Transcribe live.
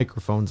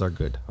Microphones are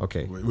good.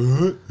 Okay. Wait,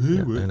 what?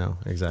 Yeah, I know.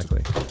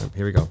 Exactly.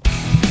 Here we go.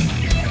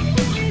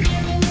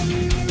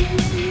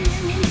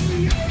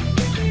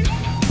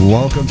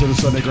 Welcome to the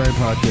Sunday Grind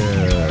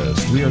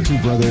Podcast. We are two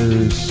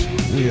brothers.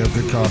 We have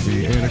good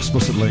coffee and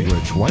explicit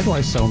language. Why do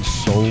I sound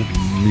so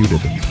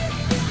muted?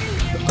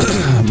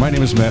 My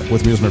name is Matt.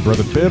 With me is my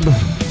brother Bib.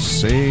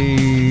 Say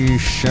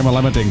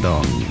shamalama ding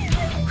dong.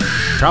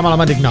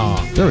 Shamalama ding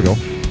dong. There we go.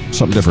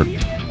 Something different.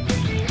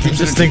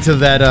 Just think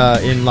of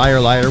that in Liar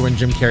Liar when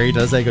Jim Carrey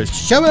does that. He goes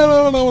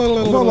shamalama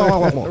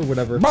or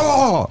whatever.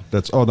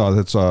 That's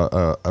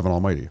Evan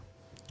Almighty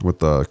with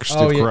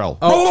Steve Carell.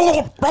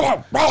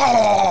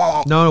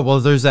 No, well,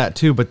 there's that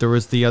too, but there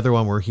was the other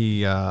one where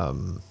he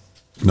whatever.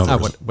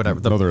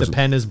 The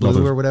pen is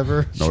blue or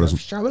whatever. No, it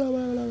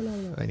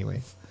isn't.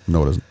 Anyway.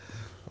 No, it isn't.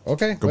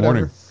 Okay. Good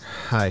morning.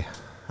 Hi.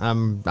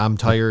 I'm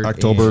tired.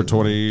 October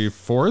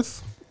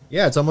 24th?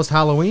 Yeah, it's almost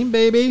Halloween,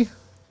 baby.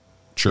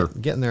 Sure.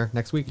 Getting there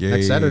next week. Yay.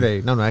 Next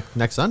Saturday. No,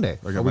 next Sunday.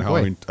 I got my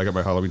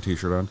Halloween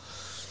t-shirt on.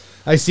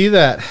 I see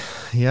that.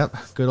 Yep.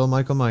 Good old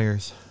Michael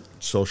Myers.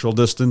 Social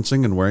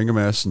distancing and wearing a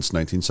mask since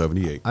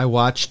 1978. I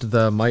watched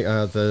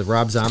the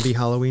Rob Zombie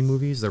Halloween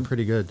movies. They're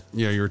pretty good.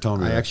 Yeah, you were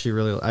telling me. I actually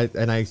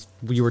really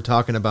you were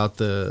talking about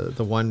the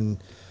one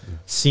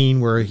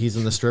scene where he's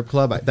in the strip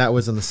club. That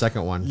was in the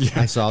second one. Yeah,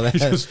 I saw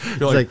that.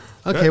 You're like,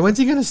 okay, when's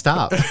he gonna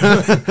stop?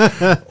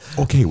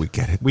 Okay, we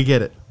get it. We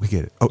get it.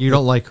 Oh, you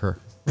don't like her.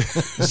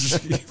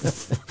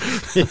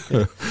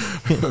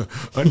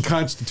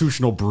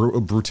 Unconstitutional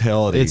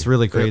brutality. It's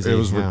really crazy.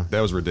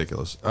 That was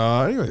ridiculous.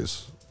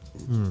 Anyways,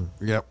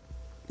 yep,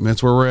 and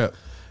that's where we're at.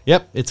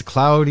 Yep, it's a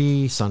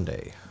cloudy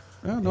Sunday.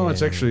 No,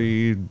 it's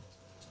actually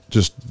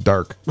just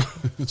dark.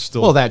 It's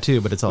still that too,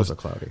 but it's also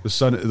cloudy. The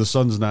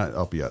sun's not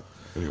up yet.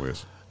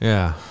 Anyways.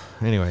 Yeah.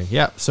 Anyway,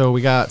 yeah. So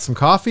we got some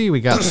coffee. We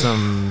got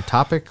some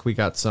topic. We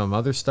got some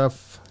other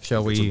stuff.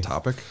 Shall we? Some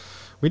topic.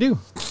 We do.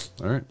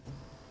 All right.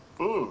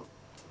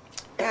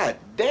 God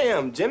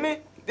damn, Jimmy.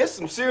 This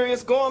some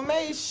serious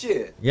gourmet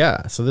shit.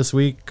 Yeah. So this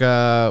week we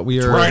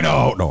are right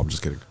out. No, I'm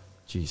just kidding.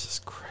 Jesus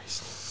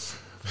Christ.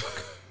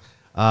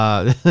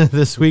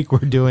 This week we're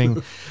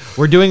doing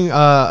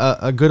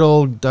a good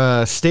old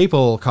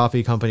staple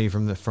coffee company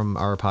from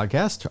our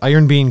podcast,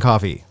 Iron Bean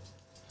Coffee.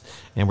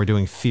 And we're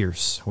doing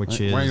Fierce, why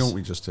don't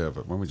we just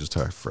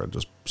have Fred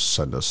just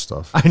send us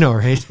stuff? I know,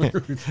 right?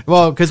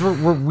 Well, because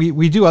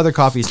we do other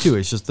coffees too.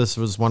 It's just this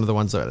was one of the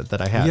ones that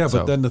I had. Yeah,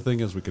 but then the thing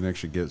is, we can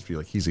actually be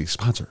like, he's a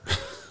sponsor.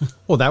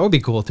 Well, that would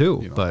be cool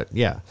too. But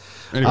yeah.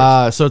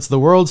 So it's the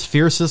world's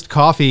fiercest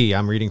coffee.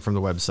 I'm reading from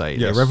the website.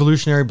 Yes. A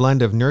revolutionary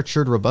blend of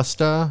nurtured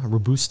Robusta,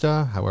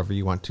 however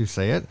you want to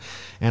say it,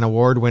 and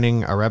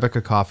award-winning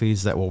Arabica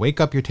coffees that will wake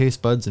up your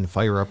taste buds and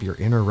fire up your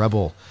inner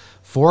rebel.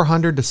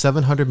 400 to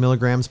 700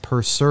 milligrams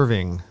per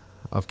serving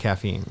of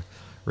caffeine,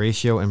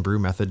 ratio and brew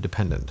method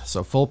dependent.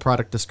 So full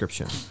product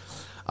description.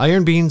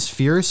 Iron Beans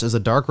Fierce is a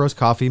dark roast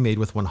coffee made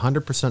with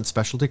 100%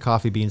 specialty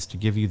coffee beans to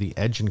give you the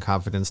edge and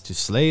confidence to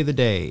slay the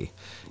day.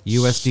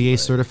 USDA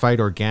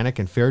certified organic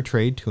and fair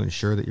trade to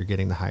ensure that you're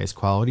getting the highest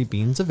quality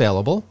beans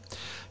available.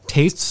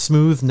 Tastes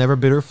smooth, never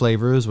bitter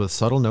flavors with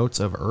subtle notes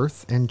of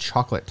earth and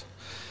chocolate.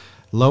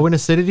 Low in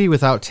acidity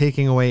without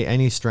taking away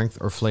any strength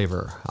or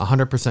flavor.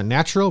 100%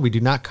 natural. We do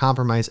not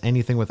compromise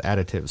anything with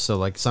additives. So,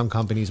 like some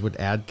companies would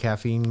add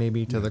caffeine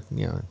maybe to the,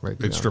 right.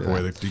 They'd strip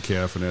away the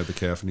decaf and add the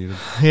caffeinated.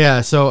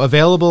 Yeah, so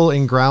available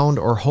in ground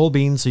or whole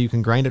beans, so you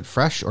can grind it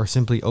fresh or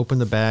simply open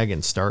the bag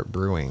and start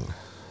brewing.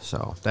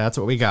 So that's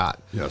what we got.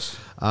 Yes.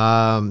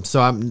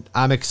 So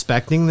I'm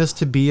expecting this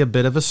to be a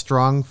bit of a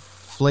strong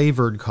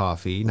flavored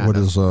coffee,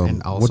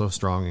 and also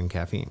strong in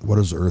caffeine. What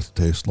does Earth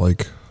taste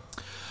like?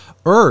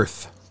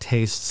 Earth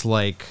tastes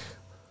like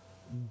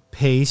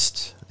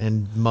paste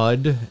and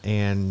mud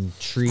and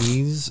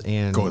trees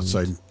and go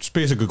outside. Just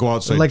basically go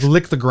outside. Like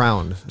lick the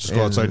ground. Just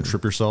go outside and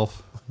trip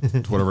yourself.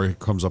 Whatever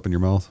comes up in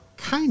your mouth.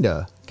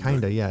 Kinda,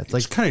 yeah. It's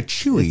like kind of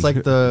chewy. It's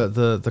like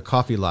the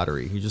coffee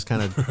lottery. You just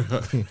kind of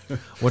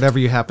whatever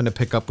you happen to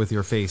pick up with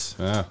your face.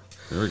 Yeah,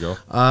 there we go.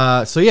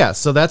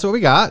 So that's what we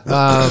got.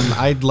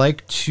 I'd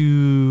like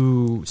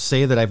to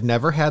say that I've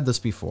never had this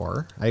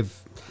before.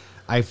 I've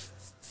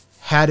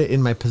had it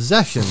in my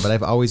possession, but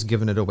I've always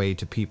given it away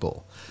to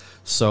people.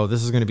 So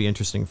this is going to be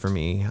interesting for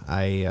me.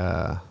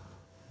 I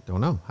don't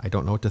know. I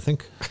don't know what to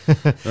think.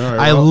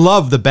 I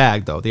love the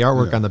bag, though. The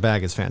artwork on the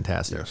bag is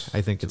fantastic. Yes.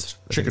 I think it's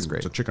great.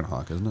 It's a chicken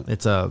hawk, isn't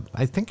it?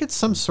 I think it's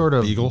some sort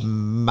of eagle,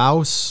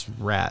 mouse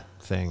rat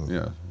thing.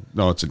 Yeah.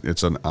 No, it's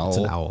an owl. It's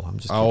an owl. I'm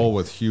just owl kidding.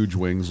 with huge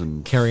wings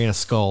and carrying a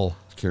skull.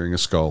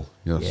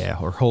 Yes. Yeah,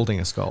 or holding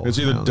a skull. It's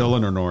either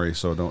Dylan or Nori,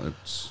 so don't.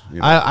 It's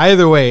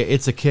either way.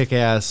 It's a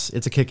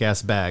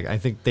kick-ass bag. I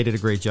think they did a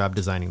great job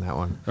designing that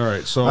one. All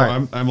right, so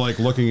I'm like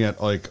looking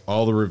at like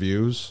all the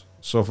reviews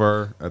so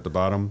far at the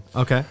bottom.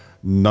 Okay.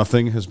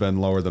 Nothing has been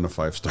lower than a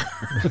 5-star.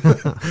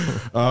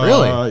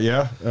 Really?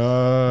 Yeah.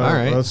 All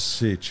right. Let's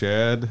see.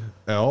 Chad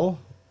L.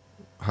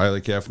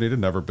 Highly caffeinated,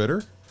 never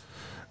bitter.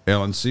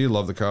 Alan C.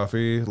 Love the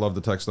coffee, love the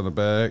text on the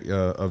bag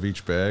of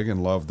each bag,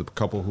 and love the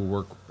couple who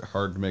work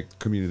hard to make the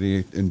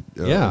community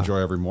enjoy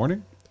every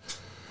morning.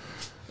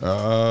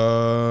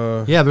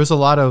 Yeah, there's a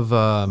lot of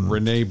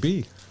Renee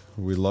B.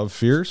 We love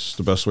fierce.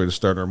 The best way to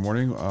start our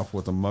morning off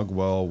with a mug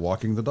while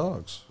walking the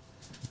dogs.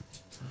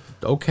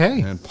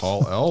 okay. And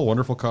Paul L.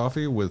 Wonderful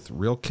coffee with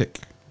real kick.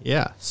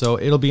 Yeah, so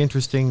it'll be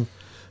interesting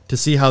to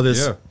see how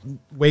this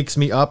wakes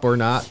me up or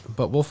not,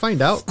 but we'll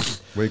find out.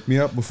 Wake me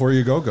up before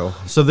you go.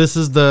 So this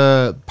is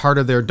the part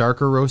of their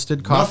darker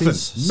roasted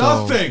coffees.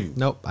 Nothing.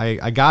 Nope.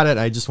 I got it.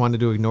 I just wanted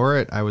to ignore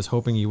it. I was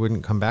hoping you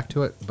wouldn't come back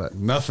to it, but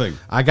Nothing.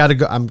 I gotta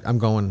go. I'm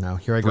going now.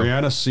 Here I go.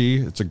 Brianna C.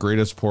 It's a great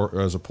as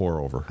a pour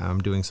over. I'm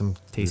doing some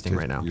tasting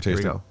right now. You Here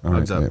we taste go. All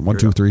Mugs right. up. 1, Here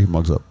we 2, go. 3.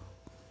 Mugs up.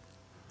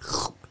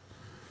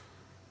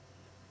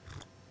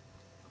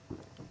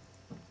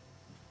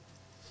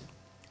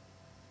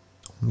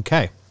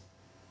 Okay.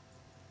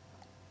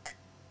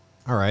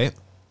 All right.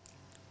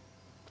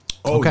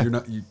 Oh, Okay. you're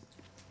not. You're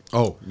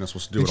not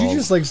supposed to do Did it you all.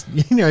 just like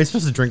you're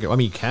supposed to drink it? I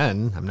mean, you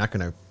can. I'm not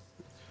gonna.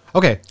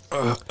 Okay.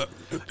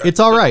 It's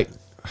all right.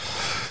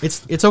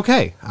 It's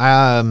okay.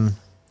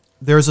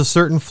 There's a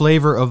certain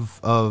flavor of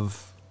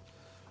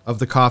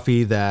the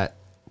coffee that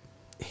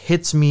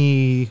hits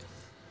me.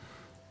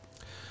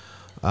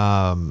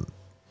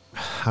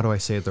 How do I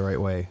say it the right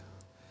way?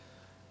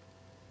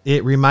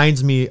 It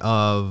reminds me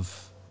of.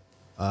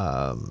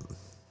 I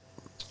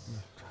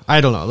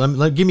don't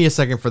know. Give me a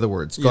second for the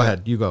words. Go Yeah.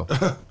 ahead. You go.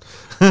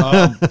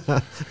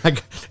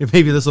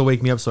 Maybe this will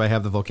wake me up so I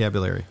have the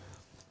vocabulary.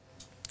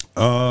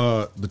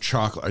 The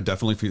chocolate. I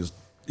definitely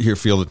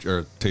feel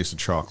or taste the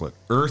chocolate.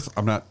 Earth.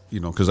 I'm not.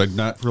 Because I'm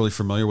not really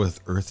familiar with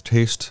earth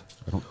taste.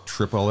 I don't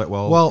trip all that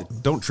well. Well-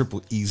 Don't trip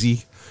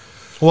easy.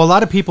 Well, a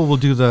lot of people will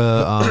do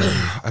the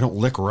I don't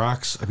lick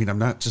rocks. I mean, I'm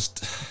not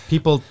just.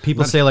 people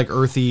say like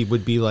earthy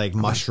would be like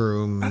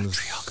mushrooms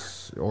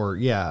or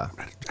yeah.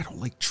 I don't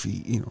like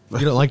tree. You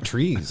don't like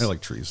trees. I like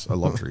trees. I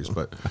love trees,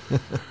 but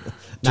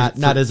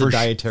not as a for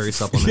dietary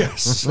supplement.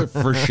 Yes,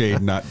 for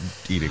shade, not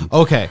eating.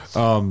 Okay.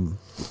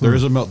 There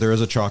is a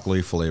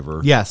chocolatey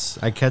flavor. Yes,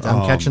 I'm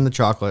catching the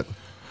chocolate.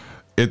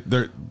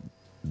 The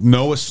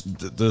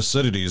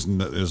acidity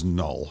is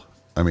null.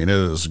 I mean, it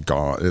is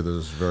gone. It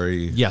is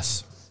very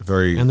Yes.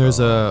 very. And there's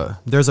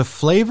a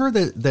flavor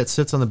that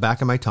sits on the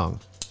back of my tongue.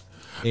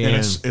 and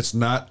it's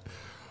not.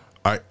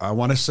 I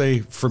want to say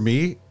for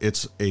me,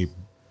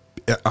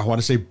 I want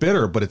to say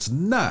bitter, but it's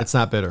not. It's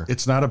not bitter.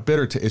 It's not a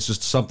bitter taste. It's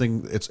just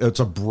something. It's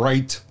a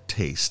bright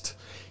taste.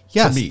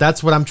 Yes, to me.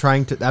 that's what I'm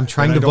trying to I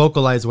don't-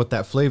 vocalize what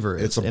that flavor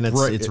is, It's a and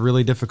bright- it's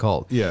really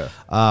difficult. Yeah.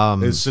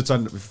 It sits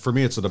on. For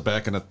me, it's at the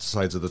back and the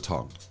sides of the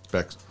tongue.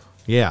 Back.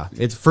 Yeah,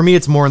 it's for me.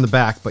 It's more in the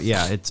back, but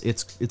yeah, it's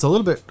a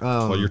little bit.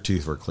 Well, your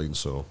teeth were clean,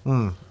 so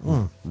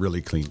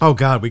really clean. Oh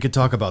God, we could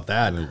talk about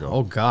that. There you go.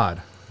 Oh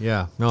God,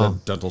 yeah, no,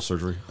 Dental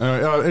surgery.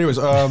 Anyways,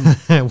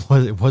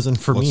 it wasn't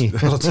for me.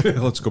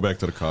 let's go back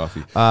to the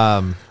coffee.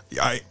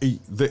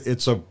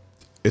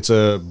 It's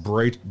a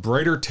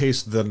brighter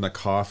taste than the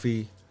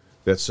coffee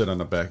that sit on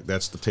the back.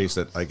 That's the taste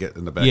that I get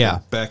in the back. Yeah.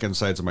 Back and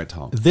sides of my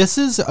tongue. This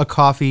is a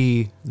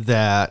coffee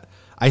that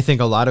I think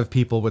a lot of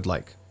people would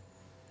like.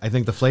 I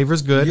think the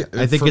flavor's good. Yeah,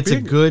 I think for it's a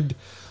being- good,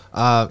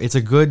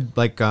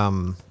 like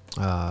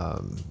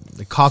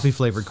coffee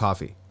flavored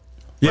coffee,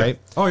 Yeah. right?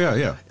 Oh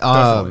yeah.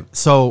 Definitely.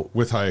 So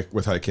With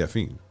high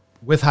caffeine.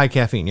 with high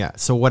caffeine, yeah.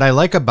 So what I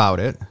like about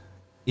it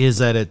is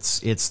that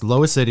it's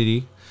low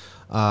acidity,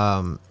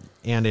 and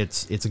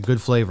it's a good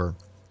flavor.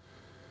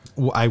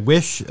 I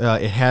wish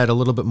it had a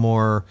little bit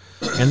more,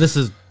 and this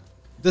is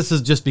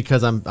just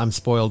because I'm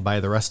spoiled by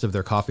the rest of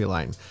their coffee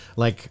line.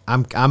 Like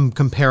I'm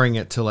comparing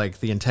it to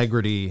like the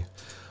Integrity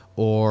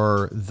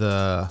or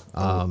the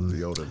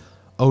The Odin.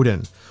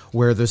 Odin,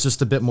 where there's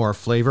just a bit more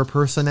flavor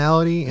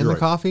personality in the Right,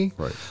 coffee.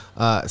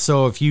 right.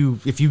 So if you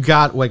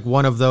got like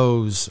one of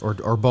those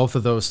or both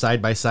of those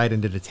side by side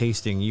and did a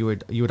tasting, you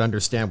would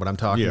understand what I'm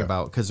talking Yeah.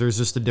 about, because there's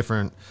just a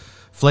different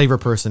flavor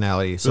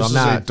personality. So This I'm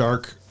is not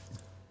a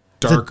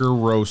darker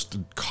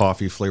roasted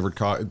coffee flavored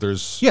coffee.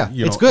 There's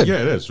it's good. Yeah,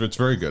 it is. It's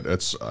very good.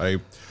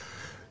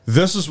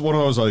 This is one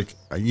of those like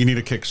you need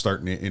a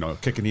kickstart,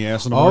 kicking the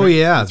ass in the Oh, morning.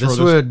 yeah, Throw this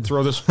would-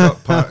 throw this pot,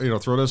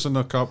 throw this in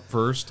the cup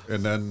first,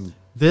 and then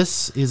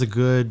This is a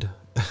good,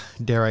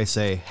 dare I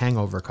say,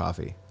 hangover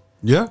coffee.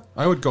 yeah,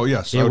 I would go.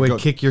 Yes, I It would go.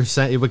 kick your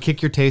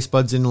taste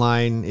buds in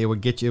line. It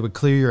would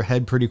clear your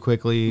head pretty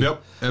quickly.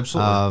 Yep,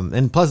 absolutely.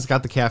 And plus, it's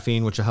got the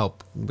caffeine, which will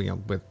help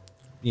with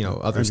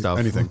other stuff.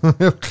 anything.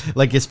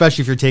 Like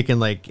especially if you're taking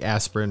like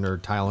aspirin or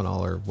Tylenol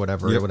or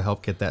whatever, Yep. it would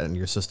help get that into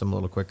your system a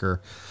little quicker.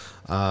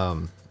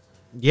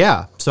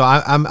 Yeah. So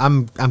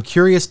I'm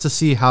curious to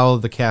see how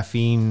the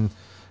caffeine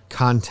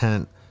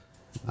content.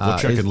 We'll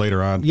check it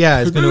later on. Yeah,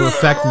 it's going to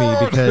affect me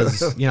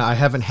because I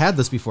haven't had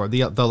this before.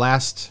 The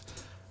last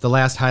the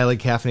last highly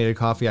caffeinated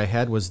coffee I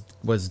had was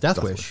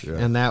Death Wish, yeah.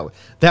 and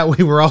that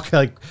we were all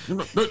like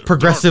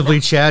progressively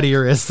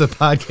chattier as the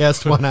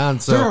podcast went on.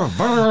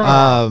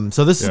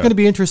 So this is going to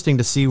be interesting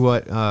to see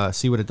what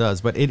it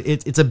does. But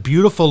it's a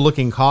beautiful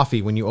looking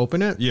coffee when you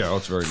open it. Yeah,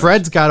 it's very.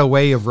 Fred's got a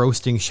way of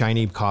roasting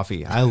shiny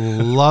coffee. I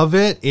love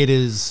it. It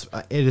is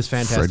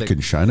fantastic. Fred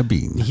can shine a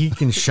bean. He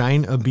can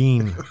shine a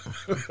bean,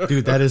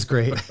 dude. That is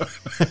great.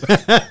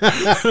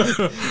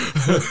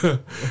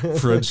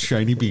 Fred's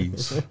shiny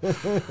beans.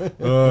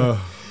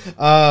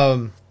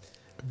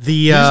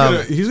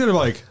 He's gonna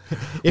like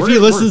if he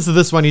listens to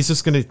this one, he's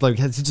just gonna like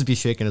he'll just be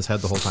shaking his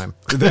head the whole time.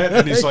 That,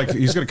 and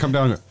he's gonna come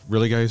down and go,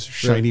 really, guys,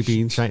 shiny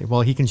beans.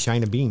 Well, he can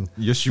shine a bean.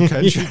 Yes, you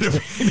can shine a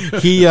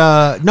bean. He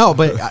no,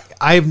 but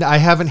I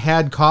haven't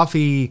had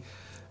coffee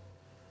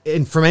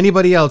from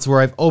anybody else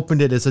where I've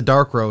opened it as a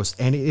dark roast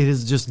and it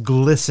is just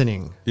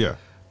glistening. Yeah,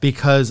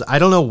 because I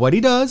don't know what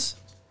he does.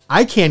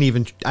 I can't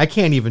even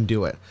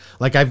do it.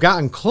 Like I've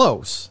gotten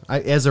close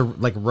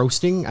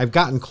roasting. I've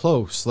gotten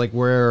close, like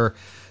where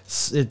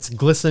it's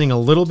glistening a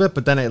little bit,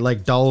 but then it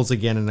like dulls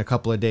again in a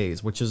couple of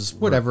days, which is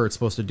whatever it's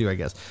supposed to do, I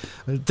guess.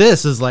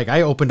 This is like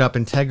I opened up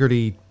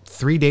Integrity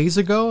 3 days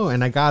ago,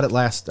 and I got it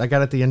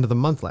at the end of the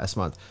month last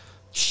month,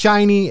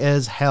 shiny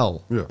as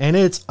hell, and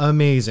it's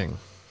amazing.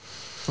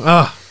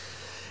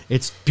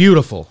 It's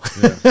beautiful.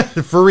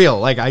 For real.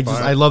 Like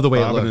I love the way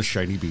it looks. And his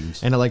shiny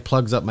beans. And it like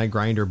plugs up my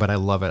grinder, but I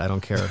love it. I don't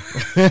care.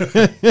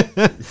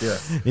 Yeah.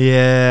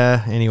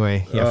 Yeah.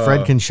 Anyway,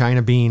 Fred can shine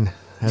a bean.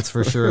 That's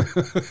for sure.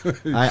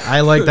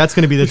 I like that's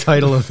going to be the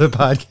title of the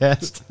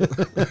podcast.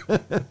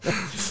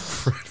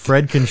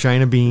 Fred can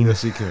shine a bean.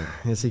 Yes, he can.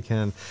 Yes, he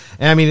can.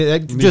 And I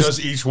mean, he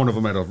does each one of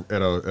them at a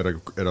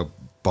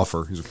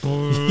buffer. He's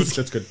like,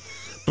 that's good.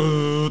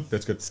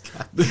 That's good.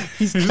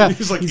 He's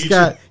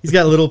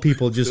got little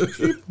people just with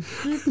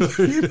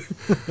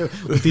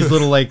these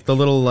little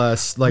little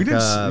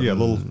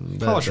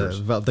polishers,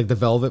 like the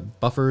velvet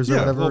buffers or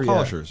whatever. Little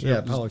polishers.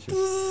 Yeah,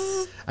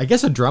 polishers. I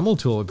guess a Dremel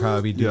tool would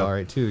probably do all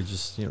right too.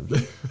 Just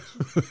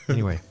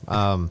anyway,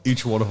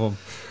 each one of them.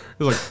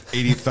 There's like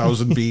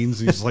 80,000 beans.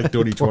 He's like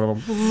doing each one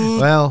of them.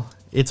 Well,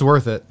 it's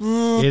worth it.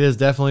 It is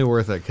definitely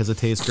worth it because it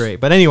tastes great.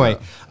 But anyway,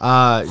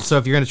 so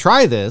if you're going to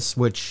try this,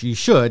 which you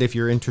should if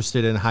you're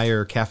interested in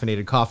higher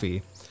caffeinated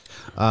coffee,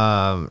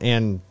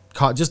 and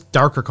just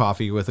darker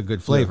coffee with a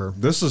good flavor.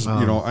 Yeah. This is,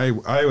 I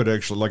would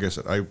actually, like I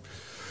said,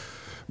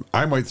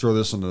 I might throw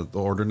this in the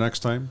order next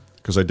time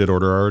because I did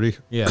order already.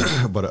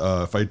 Yeah. But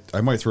if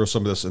I might throw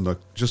some of this in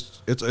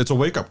it's a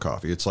wake up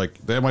coffee. It's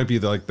like that might be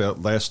like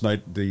that last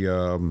night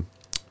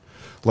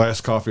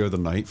last coffee of the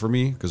night for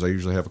me because I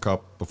usually have a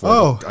cup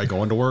before I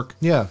go into work.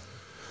 Yeah.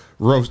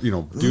 Roast,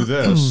 do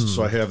this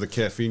so I have the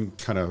caffeine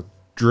kind of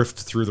drift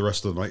through the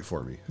rest of the night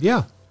for me.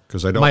 Yeah.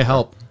 Because I don't. Might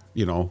help.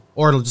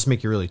 Or it'll just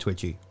make you really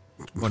twitchy.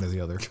 One or the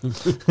other.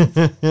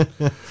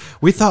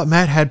 We thought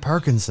Matt had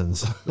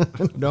Parkinson's.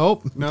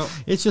 Nope. No.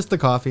 It's just the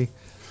coffee.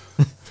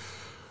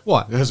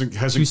 What? It hasn't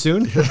too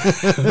soon?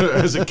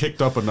 Hasn't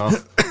kicked up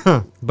enough.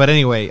 But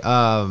anyway,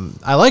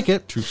 I like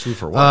it. Too soon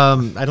for what?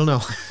 I don't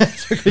know,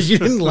 because you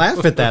didn't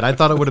laugh at that. I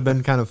thought it would have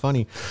been kind of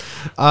funny.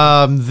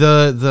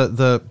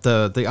 The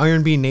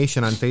Iron Bean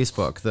Nation on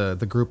Facebook,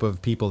 the group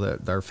of people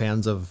that are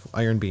fans of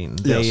Iron Bean,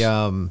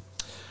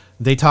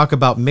 they talk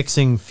about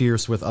mixing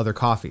Fierce with other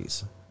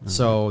coffees.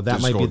 So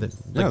that might be the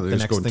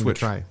next thing to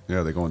try.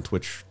 Yeah, they go on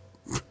Twitch.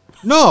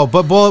 No,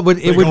 but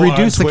it would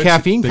reduce the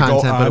caffeine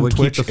content, but it would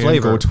keep the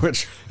flavor. Go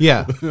Twitch.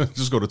 Yeah,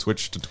 just go to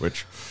Twitch.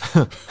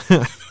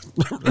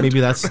 Maybe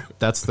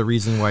that's the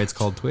reason why it's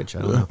called Twitch.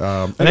 I don't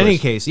know. In any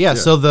case,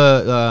 so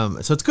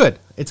so it's good.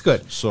 It's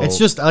good. So it's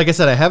just like I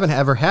said, I haven't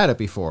ever had it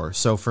before.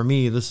 So for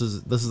me, this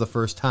is the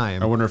first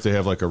time. I wonder if they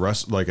have like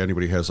like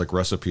anybody has like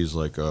recipes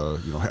like I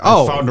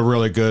found a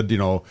really good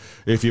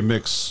if you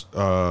mix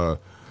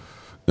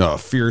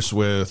Fierce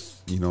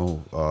with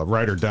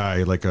Ride or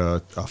Die, like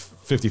a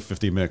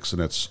 50-50 mix,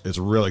 and it's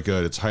really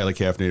good. It's highly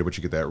caffeinated, but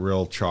you get that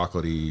real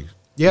chocolatey.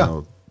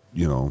 Yeah.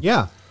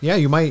 Yeah.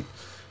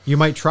 You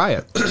might try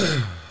it.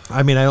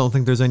 I mean, I don't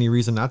think there's any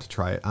reason not to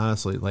try it,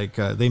 honestly. Like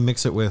they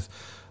mix it with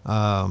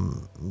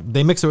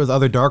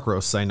other dark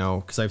roasts. I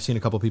know because I've seen a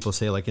couple people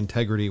say like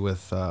Integrity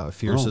with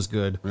Fierce is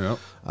good. Yeah.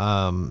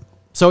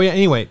 So yeah.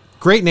 Anyway,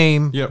 great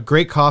name. Yep.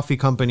 Great coffee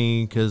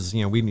company because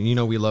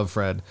we love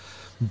Fred.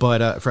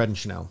 But Fred and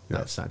Chanel,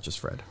 that's not just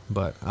Fred.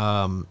 But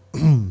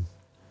and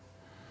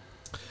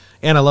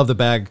I love the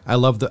bag. I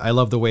love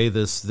the way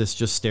this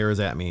just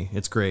stares at me.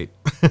 It's great.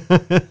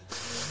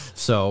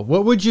 So,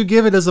 what would you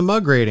give it as a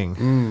mug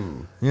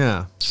rating?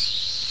 Yeah,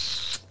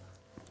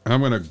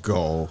 I'm gonna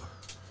go.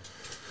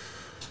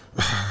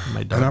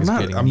 My dog and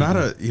I'm not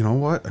a. You know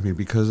what? I mean,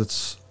 because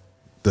it's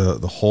the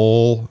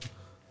whole.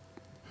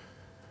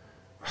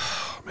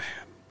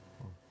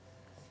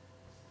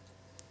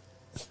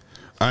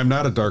 I'm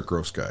not a dark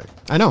roast guy.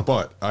 I know,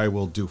 but I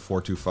will do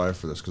 4.25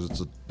 for this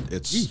because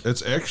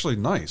it's actually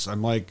nice.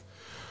 I'm like,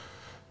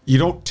 you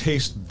don't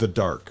taste the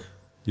dark.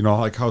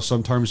 Like how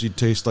sometimes you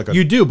taste like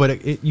you do, but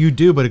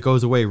it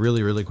goes away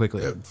really, really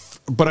quickly.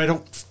 But I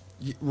don't.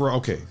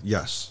 Okay,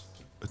 yes,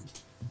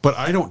 But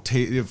I don't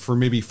taste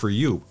for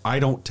you. I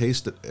don't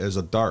taste it as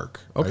a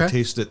dark. Okay. I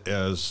taste it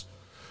as.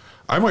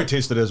 I might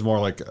taste it as more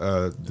like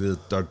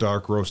the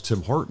dark roast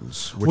Tim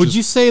Hortons. Would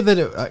you say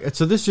that?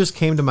 So this just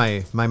came to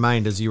my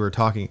mind as you were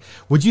talking.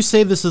 Would you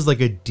say this is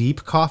like a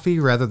deep coffee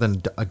rather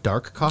than a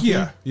dark coffee?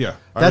 Yeah.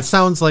 That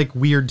sounds like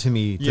weird to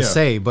me to Yeah.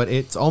 say, but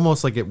it's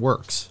almost like it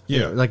works.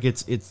 Yeah. Like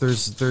it's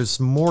there's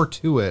more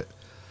to it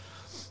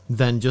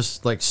than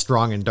just like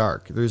strong and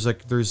dark.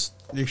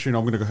 Actually, no,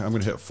 I'm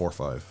gonna hit 4 or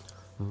 5.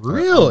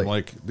 Really?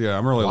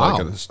 I'm really Wow.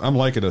 liking this. I'm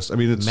liking this. I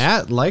mean, it's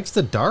Matt likes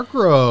the dark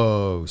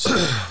roast.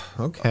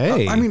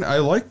 Okay. I mean, I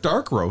like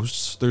dark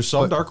roasts. There's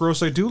some dark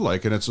roasts I do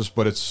like, and it's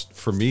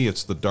for me,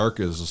 it's the dark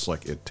is just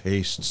like it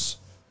tastes.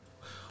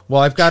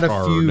 well, I've got a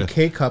few charred.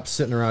 K cups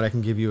sitting around. I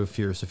can give you a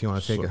fierce if you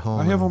want to take it home.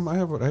 I have them.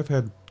 I've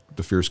had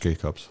the Fierce K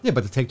cups. Yeah,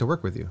 but to take to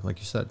work with you, like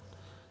you said,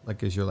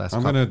 like is your last.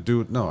 I'm cup. gonna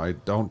do. No, I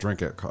don't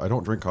drink it. I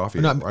don't drink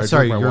coffee. No, I I'm drink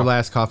sorry, my your wa-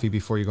 last coffee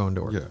before you go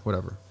into work. Yeah.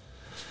 Whatever.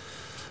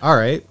 All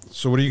right.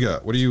 So what do you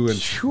got? What do you?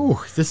 Phew,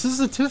 this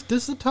is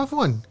a tough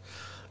one.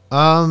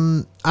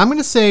 I'm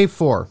gonna say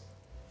 4.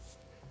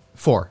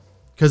 4,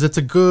 because it's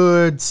a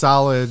good,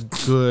 solid,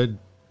 good,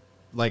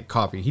 like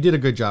coffee. He did a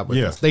good job with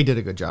Yeah. this. They did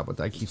a good job with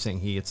it. I keep saying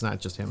he. It's not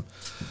just him.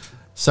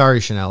 Sorry,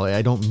 Chanel.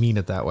 I don't mean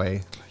it that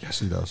way. Yes,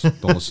 he does.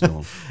 Don't listen to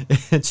him.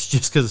 It's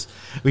just because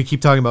we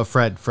keep talking about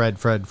Fred,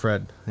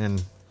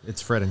 and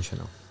it's Fred and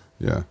Chanel.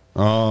 Yeah.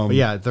 But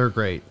yeah, they're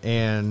great,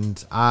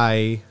 and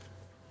I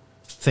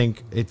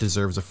think it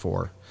deserves a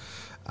 4.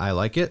 I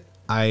like it.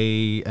 I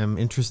am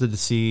interested to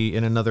see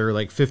in another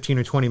like 15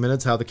 or 20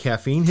 minutes how the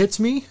caffeine hits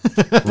me,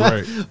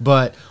 Right.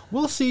 but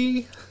we'll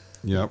see.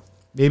 Yep.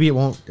 Maybe it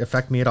won't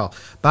affect me at all.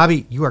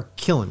 Bobby, you are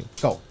killing me.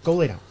 Go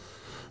lay down.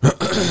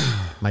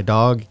 My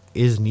dog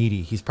is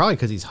needy. He's probably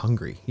because he's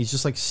hungry. He's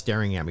just like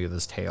staring at me with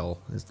his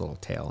little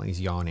tail, and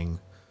he's yawning.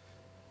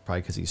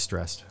 Probably because he's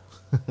stressed.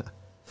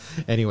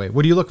 Anyway,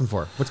 what are you looking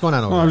for? What's going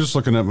on over Well, there? I'm just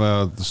looking at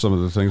some of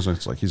the things.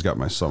 It's like he's got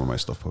some of my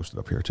stuff posted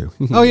up here too.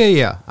 Oh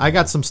yeah. I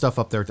got some stuff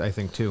up there, I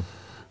think too.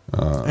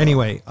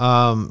 Anyway,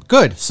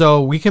 good.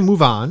 So we can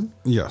move on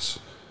Yes.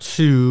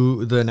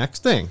 to the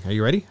next thing. Are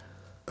you ready?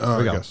 Here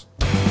we go. Yes.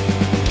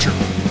 Sure.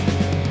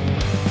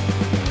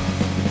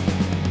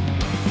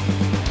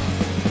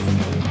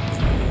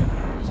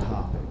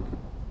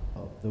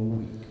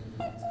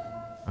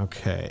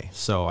 Okay,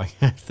 so I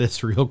got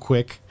this real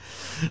quick.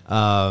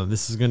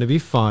 This is going to be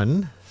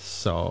fun.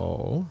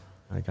 So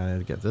I got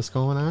to get this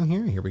going on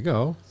here. Here we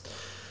go.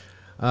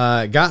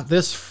 Got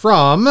this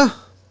from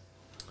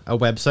a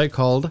website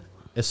called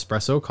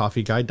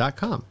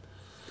espressocoffeeguide.com.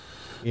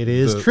 It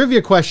is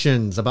trivia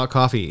questions about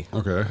coffee.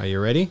 Okay. Are you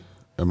ready?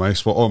 Am I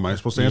supposed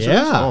to answer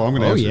Yeah. this? Oh, I'm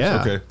going to Oh, answer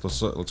yeah.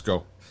 this. Okay, let's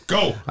go.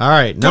 Go. All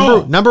right,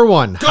 Go! number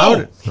one.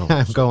 Go!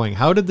 I'm going.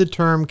 How did the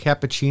term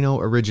cappuccino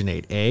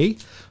originate? A,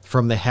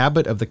 from the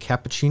habit of the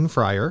cappuccine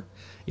friar.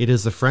 It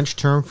is the French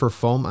term for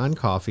foam on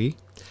coffee.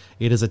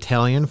 It is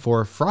Italian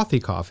for frothy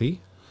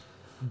coffee.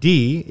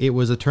 D, it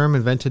was a term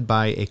invented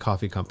by a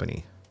coffee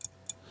company.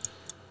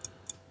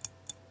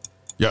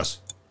 Yes.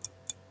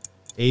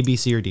 A, B,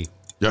 C, or D?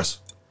 Yes.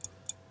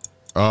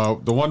 The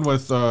one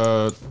with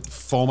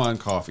foam on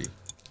coffee.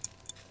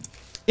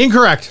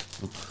 Incorrect.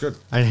 Good.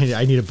 I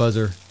need a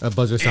buzzer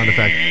sound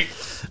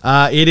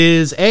effect. It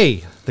is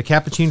A. The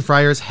cappuccine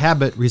friar's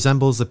habit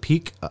resembles the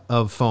peak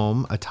of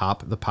foam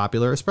atop the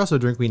popular espresso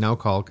drink we now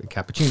call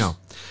cappuccino.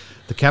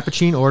 The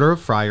cappuccine order of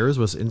friars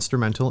was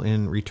instrumental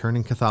in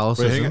returning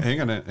Catholicism. Wait,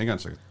 hang on a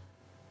second.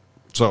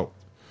 So,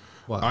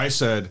 What? I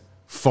said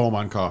foam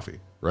on coffee,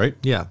 right?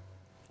 Yeah.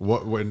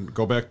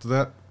 Go back to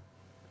that.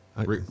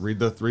 Read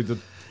the.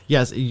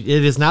 Yes, it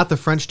is not the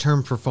French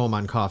term for foam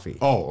on coffee.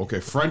 Oh, okay.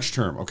 French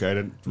term. Okay, I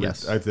didn't.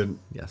 Yes. I didn't.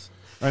 Yes.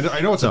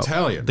 I know it's So,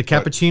 Italian. The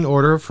but- Cappuccine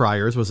Order of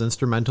Friars was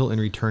instrumental in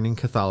returning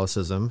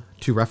Catholicism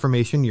to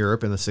Reformation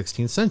Europe in the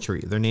 16th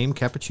century. Their name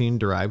Capuchin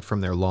derived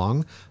from their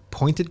long,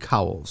 pointed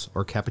cowls,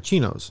 or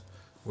cappuccinos,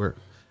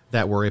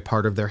 that were a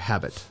part of their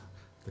habit.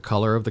 The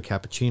color of the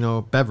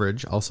cappuccino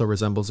beverage also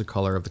resembles the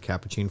color of the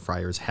Capuchin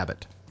Friar's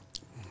habit.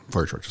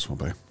 Fire truck just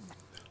went by.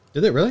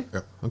 Did it really?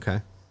 Yep.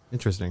 Okay.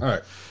 Interesting. All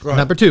right. Go ahead.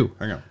 Number 2.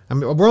 Hang on.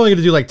 We're only going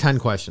to do like 10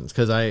 questions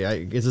because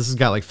this has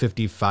got like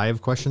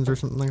 55 questions or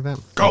something like that.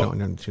 Go. I don't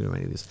know too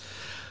many of these.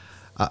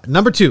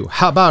 Number 2.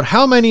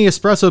 How many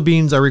espresso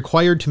beans are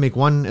required to make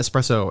one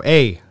espresso?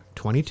 A,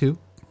 22.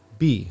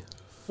 B,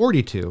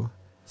 42.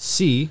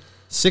 C,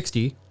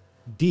 60.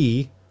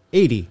 D,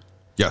 80.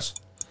 Yes.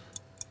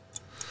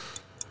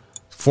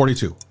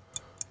 42.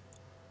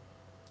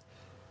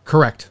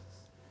 Correct.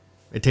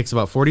 It takes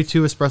about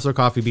 42 espresso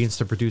coffee beans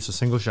to produce a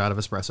single shot of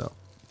espresso.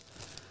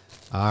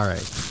 All right.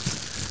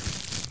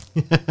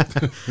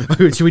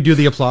 Should we do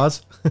the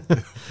applause?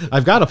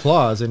 I've got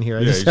applause in here.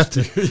 I just have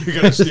to.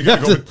 You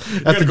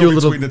gotta go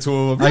between the two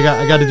of them. I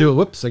got to do it.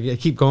 Whoops! I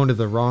keep going to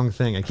the wrong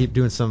thing. I keep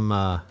doing some.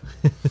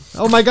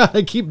 Oh my god!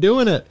 I keep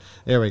doing it.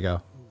 There we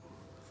go.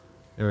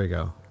 There we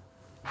go.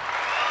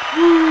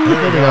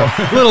 There we go.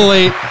 A little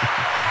late.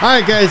 All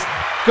right, guys.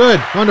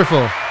 Good.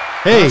 Wonderful.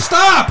 Hey.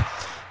 Stop!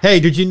 Hey,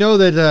 did you know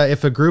that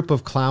if a group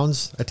of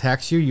clowns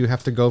attacks you, you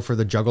have to go for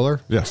the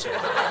juggler? Yes.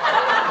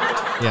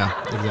 Yeah,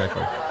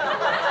 exactly.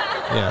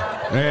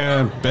 Yeah,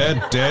 And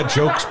bad dad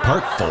jokes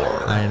part 4.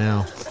 I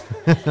know.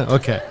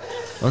 Okay.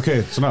 Okay,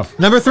 it's enough.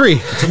 Number 3.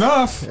 It's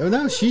enough. Oh,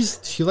 no,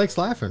 she likes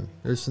laughing.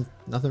 There's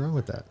nothing wrong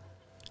with that.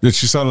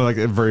 She sounded like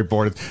very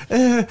bored.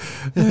 Okay.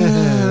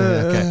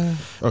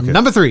 Okay.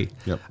 Number 3.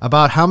 Yep.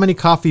 About how many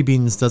coffee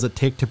beans does it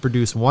take to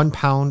produce 1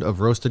 pound of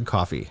roasted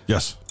coffee?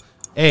 Yes.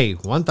 A,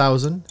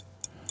 1,000.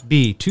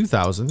 B,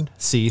 2,000.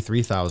 C,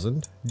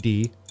 3,000.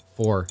 D,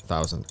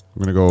 4,000.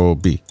 I'm going to go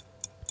B.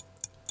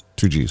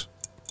 2 G's.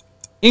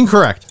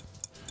 Incorrect.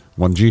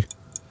 1 G.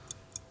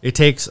 It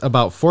takes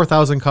about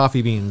 4,000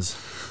 coffee beans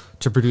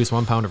to produce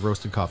 1 pound of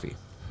roasted coffee.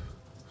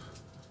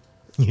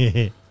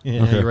 You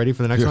ready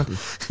for the next one?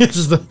 This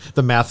is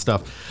the math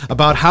stuff.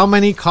 About how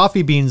many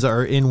coffee beans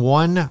are in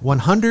one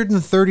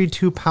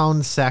 132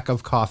 pound sack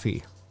of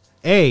coffee?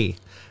 A,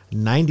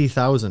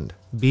 90,000.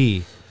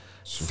 B,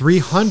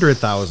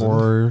 300,000.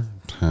 4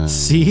 times.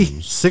 C,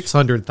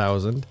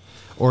 600,000.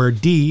 Or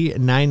D,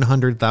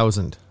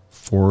 900,000.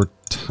 4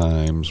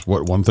 times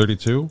what?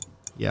 132?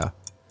 Yeah,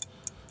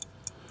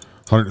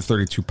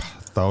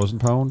 132,000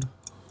 pound?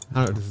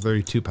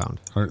 132 pound.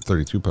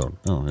 132 pound.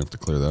 Oh, I have to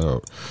clear that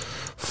out.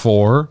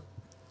 4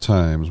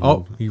 times.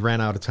 Oh, you ran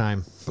out of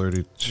time.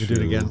 32. You do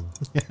it again.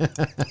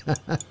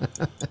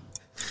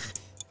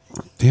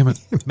 Damn it.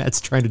 Matt's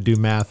trying to do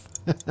math.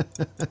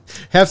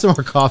 Have some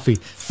more coffee.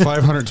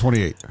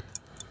 528.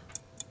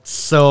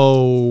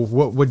 So,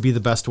 what would be the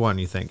best one,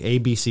 you think? A,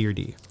 B, C, or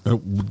D?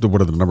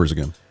 What are the numbers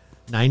again?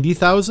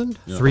 90,000,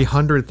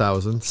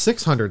 300,000,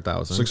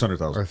 600,000.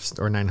 600,000.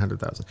 Or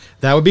 900,000.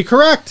 That would be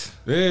correct.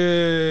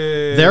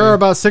 Hey. There are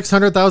about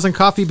 600,000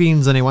 coffee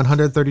beans in a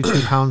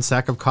 132 pound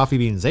sack of coffee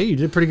beans. Hey, you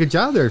did a pretty good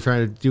job there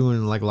trying to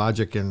doing like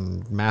logic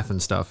and math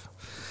and stuff.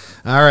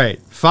 All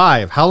right.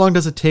 5. How long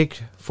does it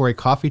take for a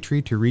coffee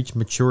tree to reach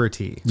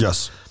maturity?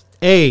 Yes.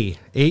 A,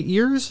 8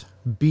 years.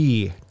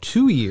 B,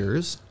 2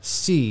 years.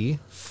 C,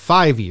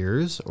 5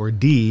 years. Or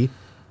D,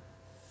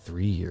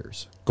 3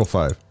 years. Go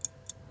 5.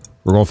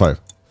 We're going 5.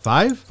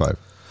 5? 5.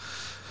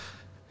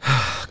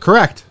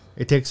 Correct.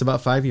 It takes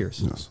about 5 years.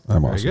 Yes.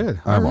 I'm Very awesome. good.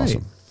 I'm All right.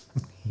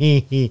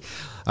 awesome.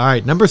 All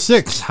right. Number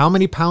 6. How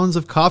many pounds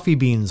of coffee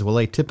beans will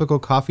a typical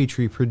coffee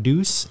tree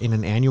produce in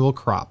an annual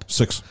crop?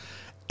 6.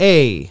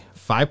 A,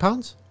 5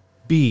 pounds.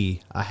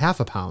 B, a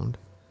half a pound.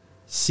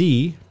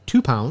 C,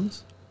 2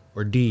 pounds.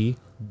 Or D,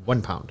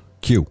 1 pound.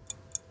 Q.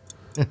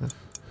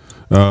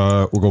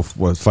 We'll go,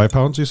 5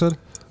 pounds, you said?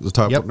 The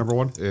top Yep. number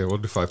 1? Yeah, we'll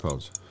do 5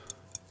 pounds.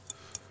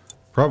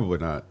 Probably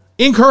not.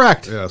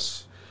 Incorrect.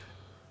 Yes.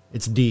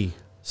 It's D.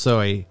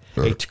 So a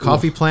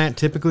coffee plant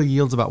typically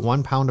yields about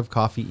 1 pound of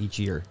coffee each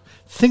year.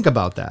 Think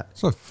about that.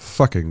 It's a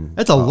fucking...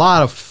 That's a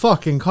lot of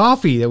fucking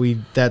coffee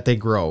that they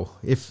grow.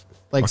 If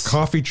like a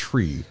coffee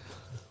tree.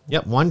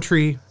 Yep, one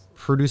tree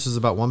produces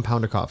about 1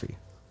 pound of coffee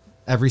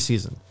every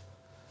season.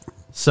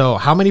 So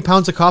how many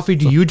pounds of coffee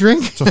do you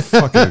drink? It's a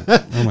fucking...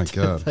 Oh, my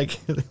God. Like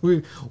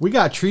we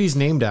got trees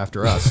named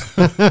after us.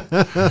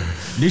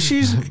 This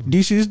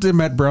is the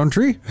Matt Brown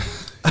tree.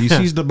 This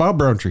is the Bob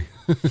Brown tree.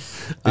 They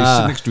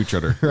sit next to each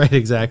other. Right,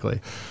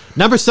 exactly.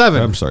 Number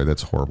 7. I'm sorry,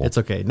 that's horrible. It's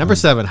okay. Number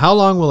 7. How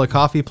long will a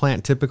coffee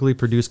plant typically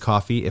produce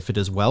coffee if it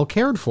is well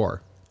cared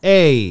for?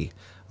 A,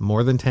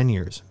 more than 10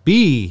 years.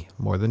 B,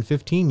 more than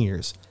 15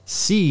 years.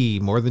 C,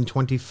 more than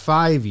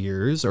 25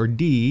 years. Or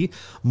D,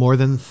 more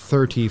than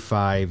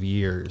 35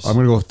 years. I'm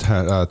going to go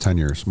with 10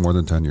 years. More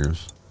than 10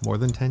 years. More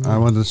than 10 years. I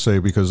wanted to say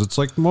because it's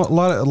like a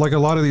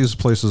lot of these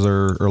places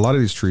are, or a lot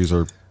of these trees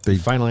are, they...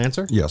 Final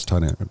answer? Yes,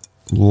 10,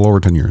 lower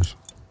 10 years.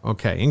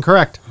 Okay,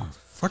 incorrect.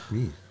 Fuck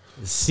me.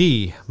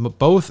 C,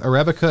 both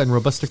Arabica and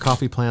Robusta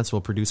coffee plants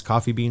will produce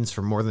coffee beans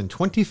for more than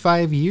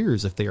 25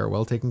 years if they are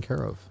well taken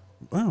care of.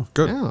 Oh,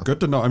 good. Yeah. Good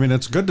to know. I mean,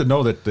 it's good to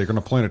know that they're going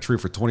to plant a tree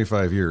for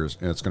 25 years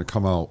and it's going to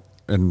come out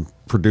and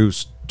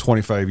produce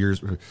 25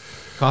 years.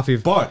 Coffee,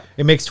 But-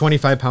 it makes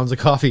 25 pounds of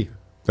coffee.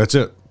 That's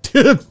it.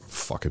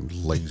 Fucking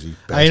lazy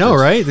bastards. I know,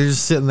 right? They're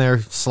just sitting there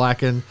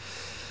slacking.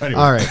 Anyway.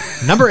 All right,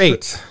 number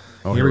 8.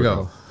 Oh, here we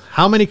go.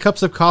 How many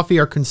cups of coffee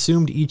are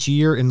consumed each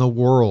year in the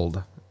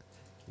world?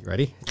 You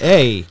ready?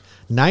 A,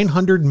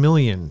 900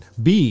 million.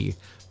 B,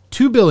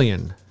 2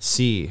 billion.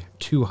 C,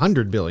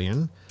 200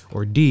 billion.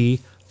 Or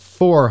D,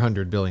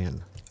 400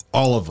 billion.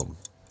 All of them.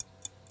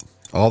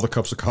 All the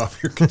cups of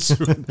coffee are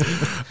consumed.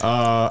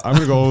 I'm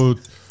going to go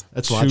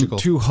That's logical.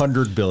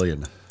 200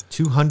 billion.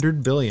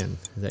 200 billion.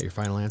 Is that your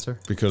final answer?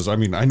 Because, I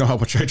mean, I know how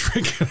much I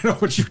drink and I know how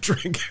much you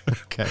drink.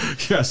 Okay.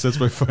 Yes, that's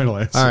my final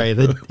answer. All right,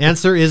 the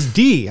answer is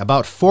D.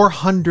 About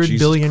 400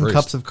 Jesus billion Christ.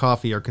 cups of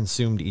coffee are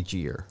consumed each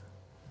year.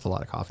 It's a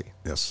lot of coffee.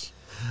 Yes.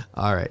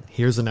 All right,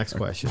 here's the next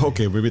question.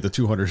 Okay, maybe the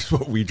 200 is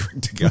what we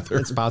drink together.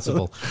 It's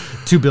possible.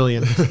 2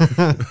 billion.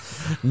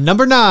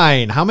 Number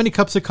 9. How many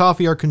cups of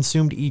coffee are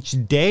consumed each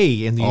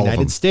day in the All of them.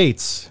 United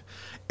States?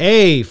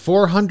 A,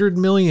 400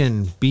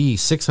 million. B,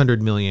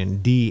 600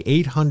 million. D,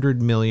 800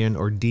 million.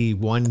 Or D,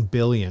 1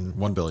 billion.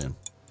 1 billion.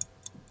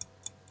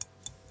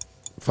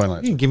 Final You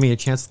answer. can give me a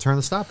chance to turn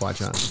the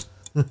stopwatch on.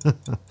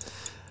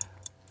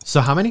 So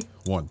how many?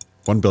 1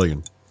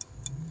 billion.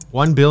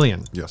 1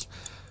 billion. Yes.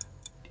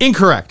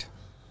 Incorrect.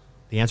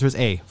 The answer is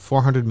A,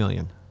 400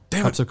 million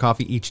Damn cups it. of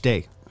coffee each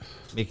day,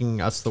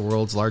 making us the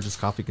world's largest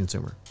coffee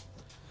consumer.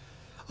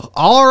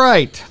 All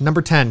right,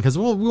 number 10, because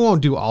we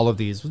won't do all of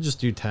these. We'll just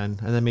do 10,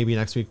 and then maybe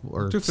next week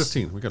or Do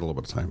 15. We got a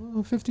little bit of time.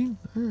 Oh, 15?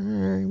 All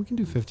right, we can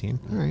do 15.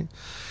 All right.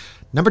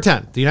 Number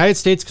 10. The United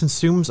States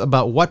consumes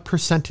about what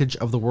percentage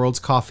of the world's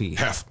coffee?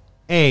 Half.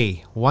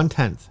 A,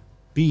 1/10.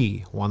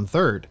 B,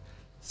 1/3.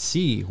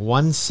 C,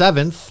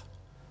 1/7.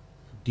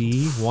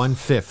 D,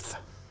 1/5.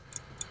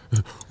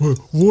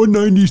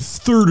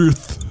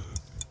 1/93.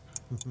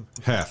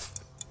 Half.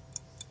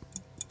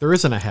 There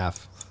isn't a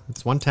half.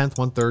 It's 1/10,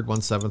 1/3,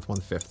 1/7,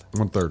 1/5.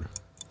 1/3.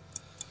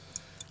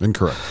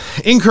 Incorrect.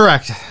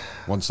 Incorrect.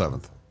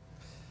 1/7.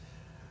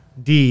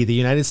 D, the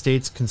United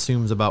States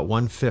consumes about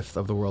 1/5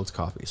 of the world's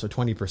coffee, so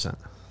 20%.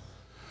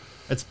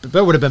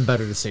 That would have been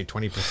better to say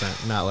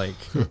 20%, not like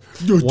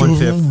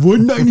 1/5.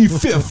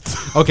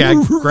 1/95. Okay,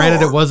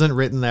 granted it wasn't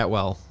written that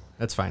well.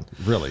 That's fine.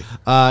 Really?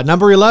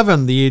 Number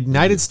 11, the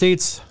United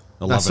States,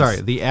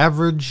 11th. the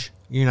average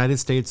United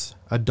States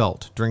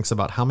adult drinks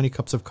about how many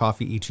cups of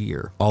coffee each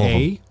year? All of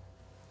A, them.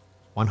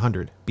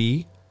 100.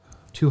 B,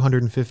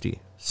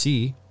 250.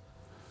 C,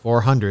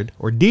 400.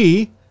 Or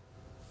D,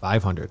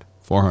 500.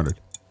 400.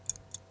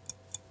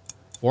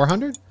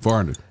 400?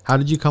 400. How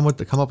did you come up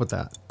with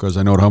that? Because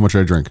I know how much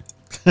I drink.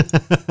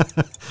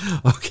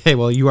 Okay,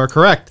 well, you are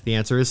correct. The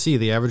answer is C.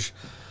 The average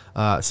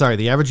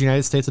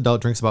United States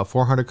adult drinks about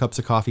 400 cups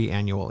of coffee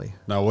annually.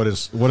 Now, what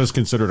is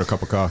considered a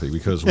cup of coffee?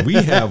 Because we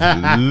have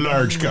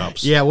large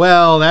cups. Yeah,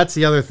 well, that's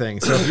the other thing.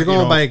 So if you're going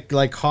know, by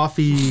like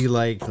coffee,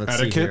 like let's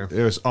see here. Etiquette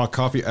is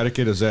coffee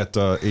etiquette. Is that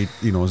is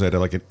that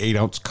like an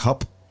 8-ounce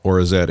cup, or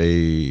is that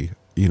a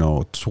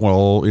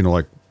 12?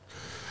 Like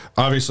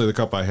obviously the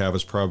cup I have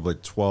is probably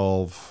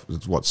 12.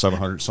 It's what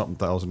 700 something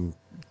thousand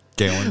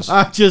gallons.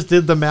 I just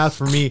did the math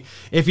for me.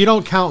 If you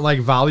don't count like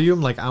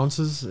volume, like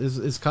ounces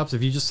is cups.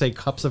 If you just say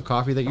cups of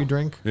coffee that you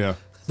drink, Yeah.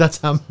 that's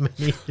how many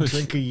you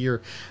drink a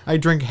year. I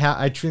drink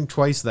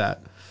twice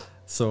that.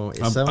 So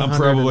I'm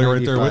probably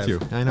right there with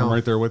you. I know. I'm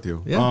right there with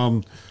you.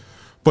 Yeah.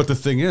 But the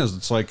thing is,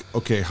 it's like,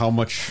 okay,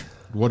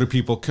 what do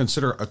people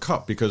consider a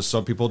cup? Because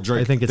some people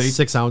drink. I think it's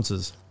 6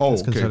 ounces. Oh,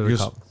 It's okay. considered a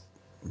cup.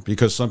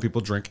 Because some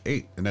people drink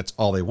 8, and that's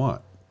all they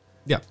want.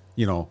 Yeah.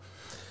 And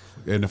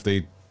if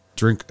they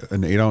drink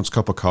an 8-ounce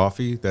cup of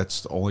coffee,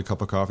 that's the only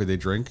cup of coffee they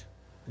drink.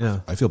 Yeah.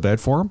 I feel bad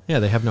for them, Yeah,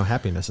 they have no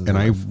happiness in their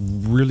and I life.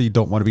 really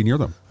don't want to be near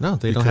them. No,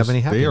 they don't have any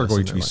They are happiness going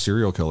in to their be life.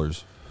 serial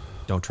killers.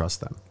 Don't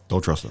trust them.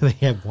 Don't trust them.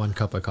 They have 1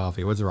 cup of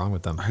coffee. What's wrong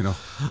with them? I know.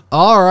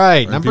 All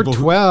right, And number people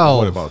 12.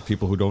 what about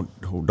people who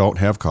don't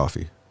have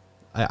coffee?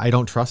 I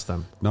don't trust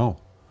them. No.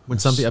 When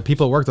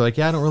people at work, they're like,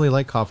 "Yeah, I don't really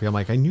like coffee." I'm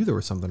like, "I knew there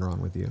was something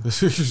wrong with you."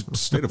 Just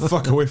stay the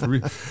fuck away from me.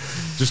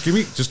 Just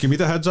give me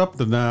the heads up,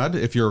 the nod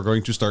if you're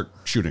going to start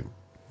shooting.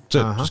 That's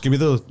it. Just give me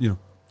the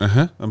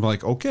I'm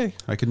like, okay,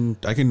 I can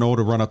know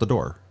to run out the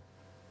door.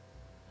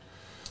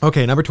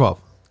 Okay, number 12.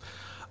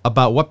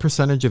 About what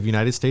percentage of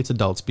United States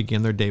adults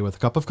begin their day with a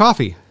cup of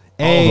coffee?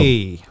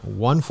 A,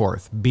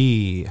 1/4.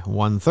 B,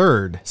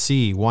 1/3.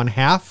 C,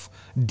 1/2.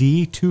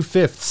 D,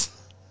 2/5.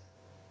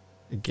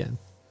 Again,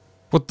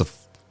 What the?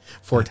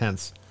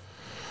 4/10.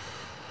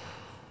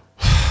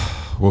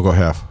 We'll go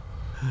half.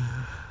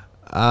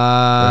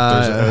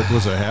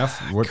 Was it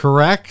half? What?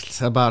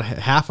 Correct. About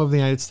half of the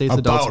United States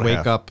adults About wake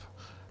half. up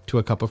to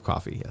a cup of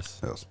coffee. Yes.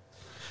 Yes.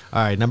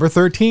 All right, number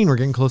 13. We're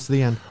getting close to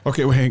the end.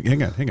 Okay, well,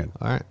 hang on.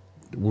 All right.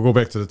 We'll go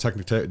back to the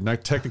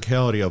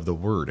technicality of the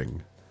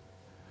wording.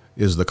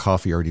 Is the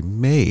coffee already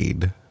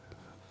made,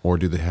 or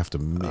do they have to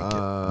make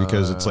it?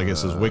 Because it's like it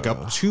says, wake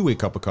up to a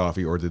cup of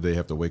coffee, or did they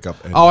have to wake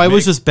up and Oh, it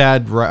was make- just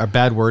bad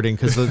wording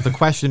because the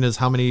question is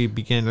how many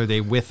begin their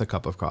day with a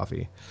cup of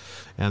coffee,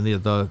 and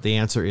the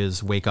answer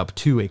is wake up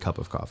to a cup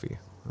of coffee.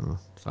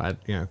 So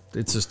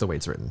it's just the way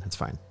it's written. It's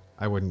fine.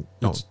 I wouldn't.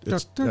 It's-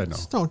 I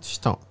know.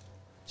 Just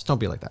don't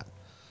be like that.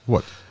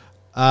 What?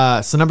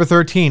 So number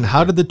 13,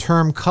 how did the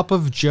term cup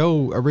of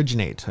Joe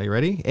originate? Are you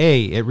ready?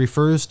 A, it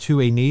refers to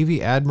a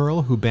Navy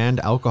admiral who banned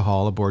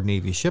alcohol aboard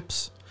Navy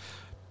ships.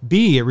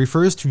 B, it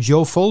refers to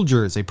Joe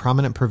Folgers, a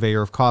prominent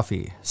purveyor of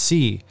coffee.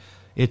 C,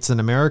 it's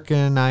an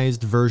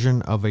Americanized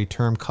version of a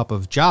term cup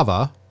of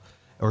Java.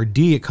 Or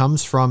D, it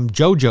comes from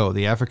Jojo,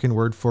 the African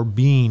word for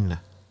bean.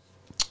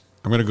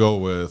 I'm going to go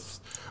with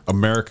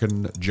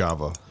Americanized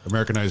Java.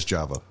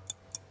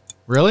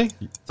 Really? Is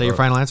that your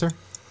final answer?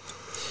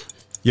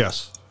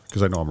 Yes,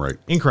 because I know I'm right.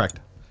 Incorrect.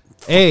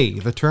 A,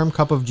 the term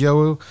cup of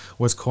Joe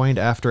was coined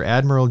after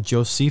Admiral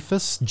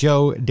Josephus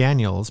Joe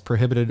Daniels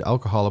prohibited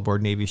alcohol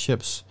aboard Navy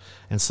ships,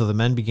 and so the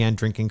men began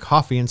drinking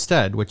coffee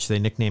instead, which they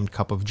nicknamed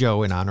Cup of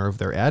Joe in honor of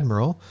their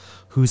admiral,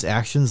 whose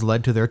actions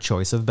led to their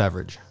choice of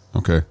beverage.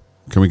 Okay.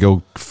 Can we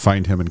go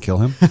find him and kill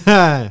him?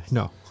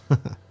 No.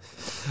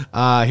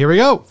 Here we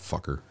go.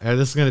 Fucker.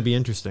 This is going to be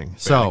interesting.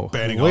 So,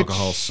 Banning which-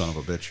 alcohol, son of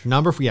a bitch.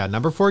 Number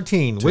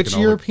 14. Which all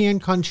the- European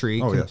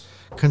country Oh, yes.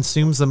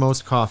 consumes the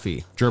most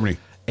coffee? Germany.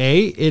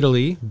 A,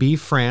 Italy. B,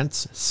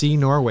 France. C,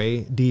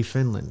 Norway. D,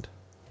 Finland.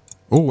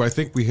 Oh, I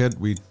think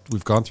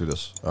we've gone through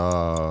this.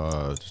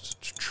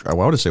 I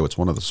want to say it's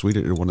one of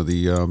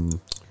the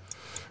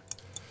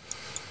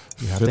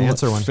You have to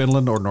answer one.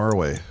 Finland or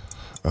Norway.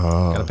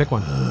 Gotta pick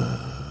one.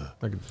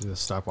 I can do the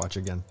stopwatch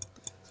again.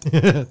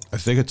 I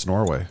think it's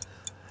Norway.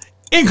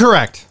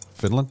 Incorrect.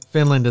 Finland.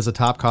 Finland is a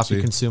top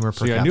coffee consumer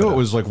per capita. I knew it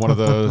was like one of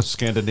the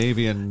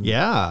Scandinavian.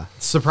 Yeah,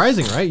 it's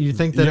surprising, right? You'd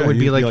think that it would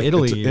be you'd like, it's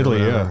Italy. Italy, or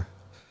yeah. whatever.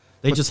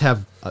 They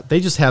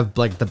just have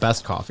like the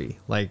best coffee.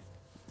 Like,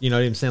 you know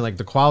what I'm saying? Like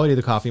the quality of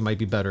the coffee might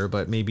be better,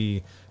 but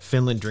maybe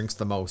Finland drinks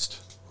the most.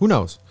 Who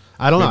knows?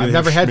 I don't know. I've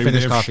never had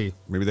Finnish coffee.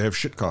 Maybe they have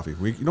shit coffee.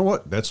 You know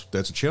what? That's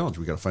a challenge.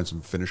 We got to find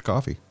some Finnish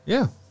coffee.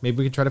 Yeah, maybe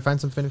we could try to find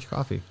some Finnish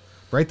coffee.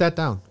 Write that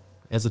down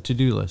as a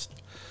to-do list.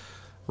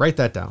 Write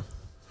that down.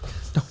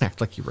 Don't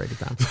act like you write it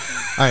down.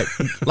 All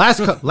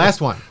right, last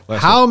one.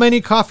 How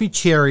many coffee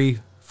cherry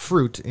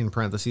fruit in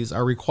parentheses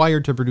are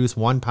required to produce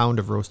 1 pound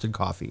of roasted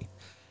coffee?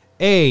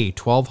 A,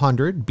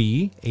 1,200.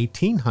 B,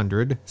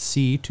 1,800.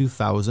 C,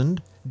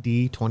 2,000.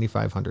 D,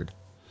 2,500.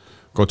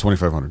 Go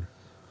 2,500.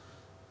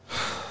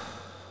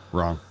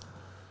 Wrong.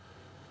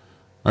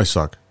 I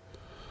suck.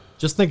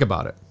 Just think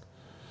about it.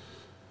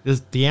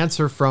 The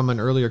answer from an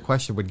earlier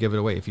question would give it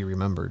away if you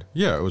remembered.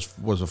 Yeah, it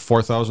was a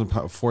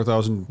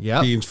 4,000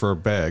 Yep. beans for a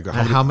bag.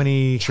 How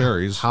many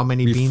cherries? How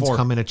many beans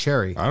come in a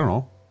cherry? I don't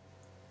know.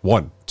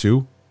 1,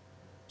 2.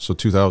 So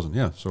 2,000.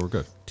 Yeah, so we're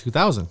good.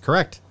 2,000,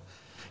 correct.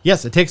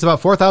 Yes, it takes about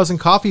 4,000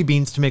 coffee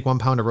beans to make 1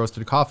 pound of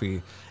roasted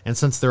coffee. And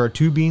since there are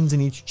 2 beans in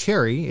each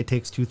cherry, it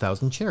takes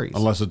 2,000 cherries.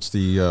 Unless it's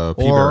the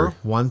pea or berry.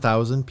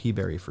 1,000 pea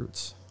berry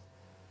fruits.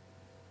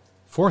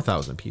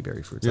 4,000 pea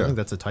berry fruits. I Yeah. think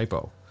that's a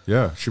typo.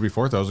 Yeah, should be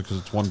 4,000 because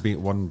it's one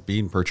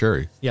bean per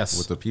cherry. Yes.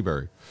 With the pea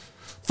berry.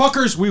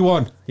 Fuckers, we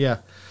won. Yeah.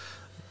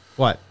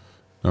 What?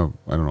 Oh,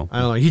 I don't know. I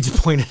don't know. He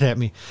just pointed at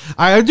me.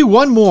 I'll do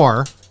one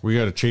more. We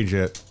got to change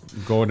that.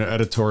 Go into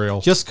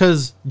editorial. Just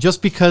because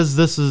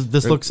this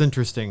looks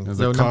interesting.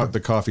 So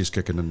The coffee's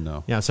kicking in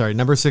now. Yeah, sorry.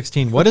 Number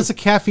 16. What is the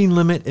caffeine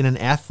limit in an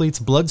athlete's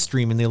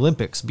bloodstream in the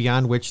Olympics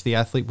beyond which the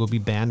athlete will be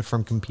banned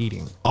from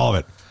competing? All of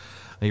it.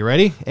 Are you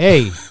ready?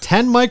 A,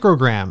 10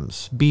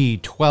 micrograms. B,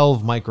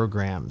 12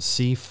 micrograms.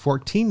 C,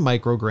 14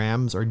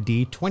 micrograms. Or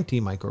D,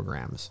 20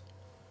 micrograms.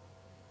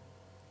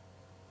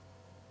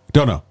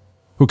 Don't know.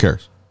 Who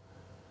cares?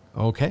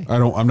 Okay.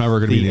 I'm never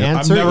going to be. I'm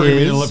answer never going to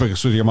be in the is-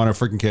 Olympics with the amount of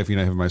freaking caffeine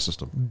I have in my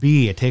system.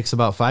 B, it takes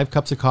about 5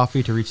 cups of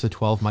coffee to reach the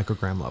 12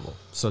 microgram level.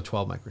 So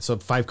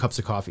 5 cups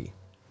of coffee.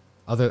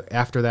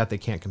 After that, they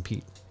can't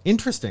compete.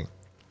 Interesting,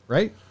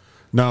 right?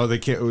 No, they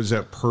can't. Was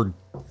that per?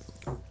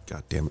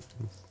 God damn it.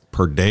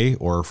 Per day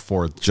or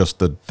for just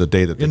the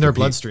day that they In their compete?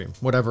 bloodstream,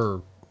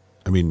 whatever.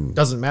 I mean,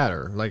 Doesn't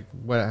matter. Like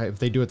if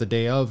they do it the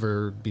day of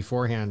or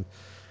beforehand.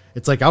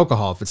 It's like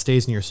alcohol. If it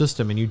stays in your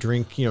system and you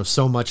drink,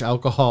 so much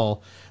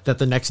alcohol that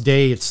the next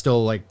day it's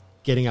still like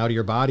getting out of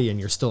your body and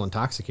you're still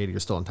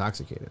intoxicated.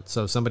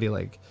 So if somebody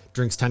like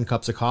drinks 10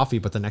 cups of coffee,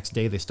 but the next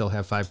day they still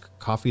have 5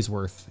 coffees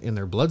worth in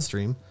their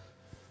bloodstream,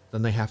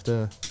 then they have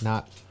to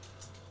not.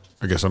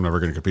 I guess I'm never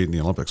going to compete in the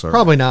Olympics.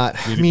 Probably not.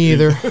 Me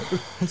either.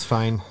 It's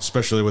fine.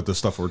 Especially with the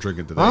stuff we're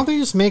drinking today. Why don't they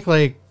just make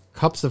like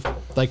cups of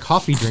like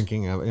coffee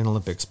drinking an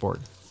Olympic sport?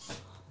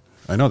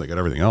 I know they got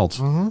everything else.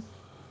 Mm-hmm.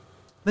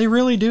 They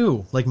really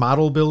do. Like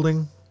model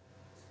building.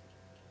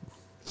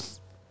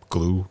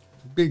 Glue.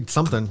 Big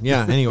something.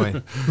 Yeah,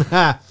 anyway.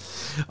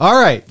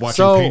 All right.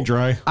 Watching paint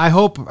dry. I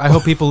hope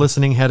people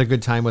listening had a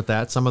good time with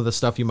that. Some of the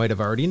stuff you might have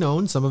already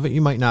known. Some of it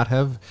you might not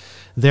have.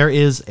 There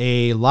is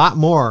a lot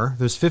more.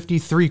 There's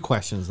 53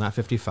 questions, not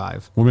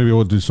 55. Well, maybe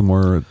we'll do some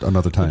more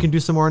another time. We can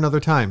do some more another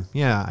time.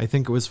 Yeah, I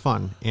think it was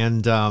fun.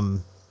 And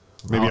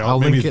Maybe I'll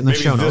link it in the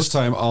show notes.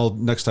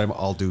 Next time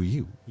I'll do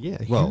you. Yeah.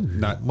 Well,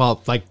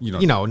 not like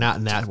not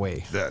in that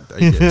way. that.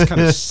 It's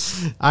kind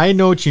of. I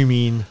know what you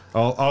mean.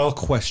 I'll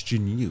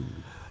question you.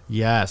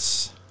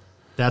 Yes.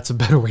 That's a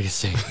better way to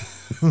say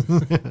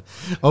it.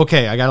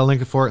 Okay, I got a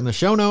link for it in the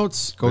show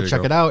notes. Go There you check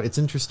go. it out. It's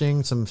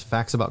interesting. Some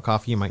facts about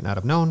coffee you might not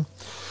have known.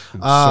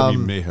 Some you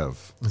may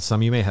have.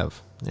 Some you may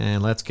have.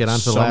 And let's get on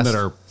to the Some last. that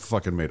are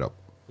fucking made up.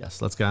 Yes,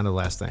 let's get on to the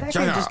last thing. That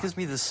guy just gives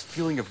me this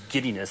feeling of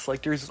giddiness.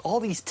 Like there's all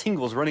these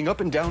tingles running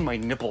up and down my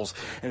nipples.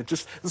 And it's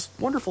just this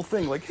wonderful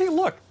thing. Like, hey,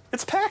 look,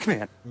 it's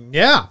Pac-Man.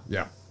 Yeah.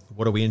 Yeah.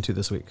 What are we into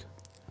this week?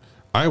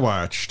 I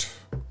watched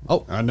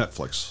Oh, on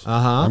Netflix.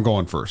 Uh-huh. I'm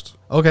going first.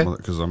 Okay.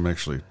 Because I'm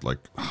actually like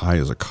high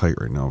as a kite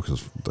right now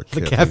because the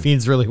the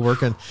caffeine's really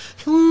working.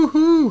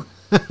 Woohoo!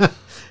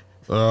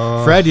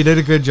 Fred, you did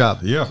a good job.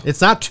 Yeah.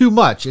 It's not too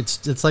much.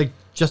 It's like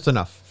just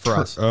enough for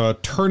us.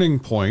 Turning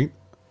Point,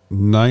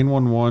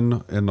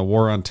 911, and the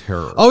War on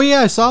Terror. Oh yeah,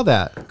 I saw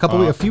that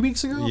a few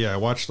weeks ago. Yeah, I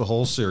watched the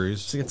whole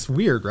series. It's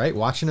weird, right?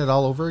 Watching it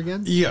all over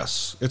again.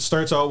 Yes, it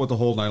starts out with the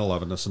whole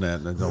 9/11, this and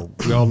that, and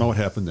we all know what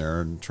happened there,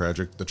 and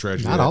the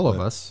tragedy. Not all of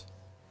us.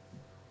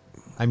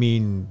 I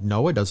mean,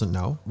 Noah doesn't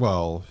know.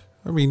 Well,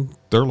 I mean,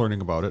 they're learning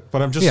about it,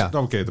 but I'm just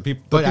okay. The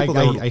people, But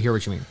that I hear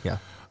what you mean. Yeah.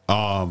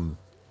 and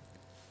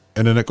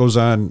then it goes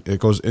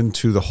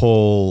into the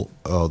whole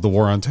the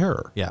War on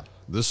Terror. Yeah.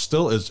 this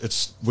still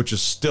is which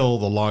is still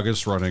the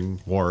longest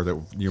running war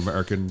that the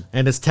American.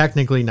 And it's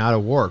technically not a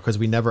war because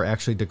we never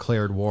actually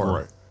declared war.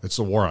 Right. It's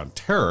a war on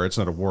terror. It's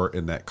not a war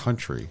in that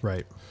country.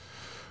 Right.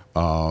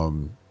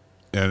 And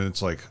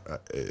it's like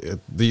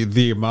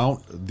the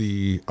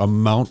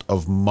amount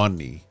of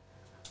money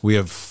we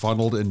have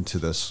funneled into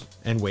this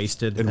And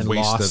wasted and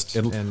lost.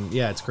 wasted And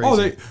yeah, it's crazy.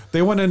 Oh,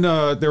 they went in.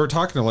 They were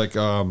talking to like.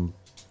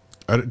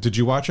 Did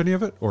you watch any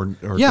of it or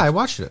yeah, I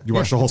watched it. You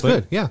watched Yeah, the whole it's thing?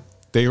 Good. Yeah.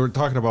 They were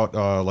talking about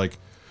like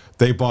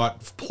they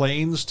bought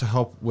planes to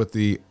help with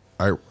the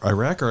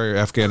Iraq or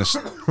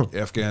Afghanistan.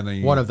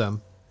 One of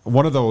them.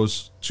 One of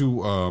those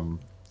two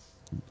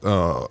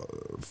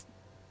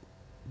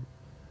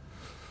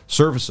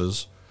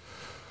services,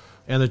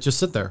 And they just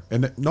sit there.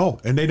 and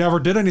they never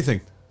did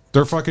anything.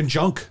 They're fucking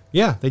junk.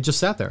 Yeah, they just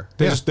sat there.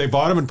 They Yeah. just they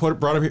bought them and brought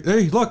them here.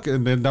 Hey, look,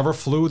 and they never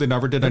flew. They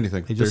never did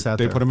anything. They just sat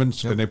They there. put them in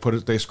and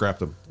they scrapped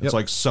them. It's Yep.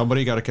 like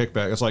somebody got a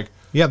kickback. It's like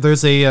Yeah, there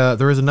is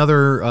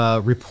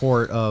another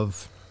report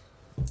of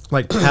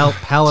like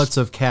pallets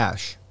of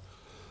cash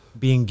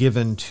being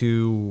given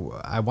to,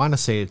 I want to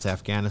say it's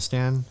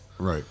Afghanistan,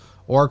 right.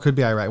 or it could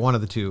be Iraq, one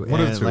of the two. One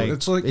of the And, two. like,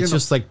 It's like, you it's know-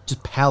 just like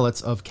just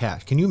pallets of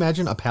cash. Can you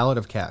imagine a pallet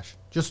of cash?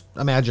 Just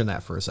imagine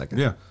that for a second.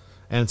 Yeah.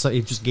 And it's like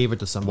it just gave it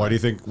to somebody. Why do you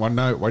think? Why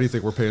do you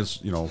think we're paying?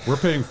 We're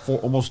paying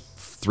almost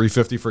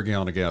 $3.50 for a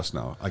gallon of gas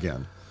now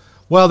again.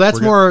 Well, that's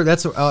We're more.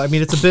 That's. I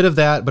mean, it's a bit of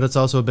that, but it's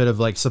also a bit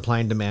of like supply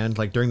and demand.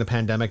 Like during the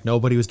pandemic,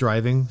 nobody was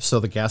driving, so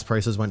the gas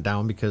prices went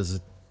down because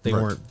they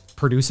Right. weren't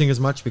producing as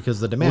much because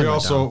the demand.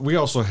 went down.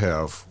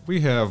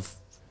 We have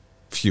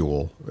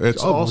fuel. It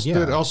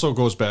yeah. also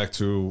goes back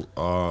to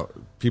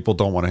people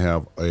don't want to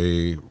have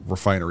a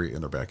refinery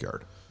in their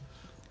backyard.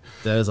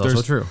 That is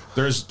also true.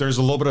 There's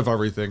a little bit of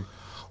everything.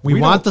 We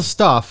want don't- the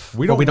stuff,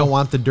 we but don't we don't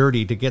want- want the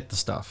dirty to get the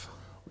stuff.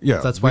 Yeah,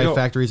 That's we why don't-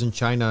 factories in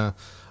China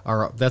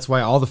are. That's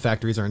why all the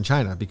factories are in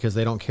China because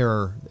they don't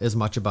care as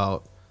much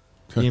about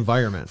the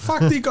environment.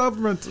 Fuck the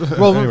government.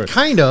 Well, Anyway.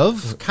 kind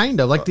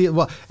of like the.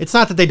 Well, it's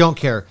not that they don't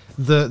care.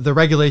 The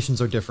regulations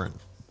are different.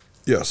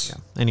 Yes.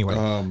 Anyway,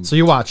 so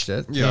you watched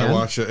it. Yeah, I and-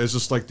 watched it. It's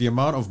just like the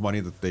amount of money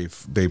that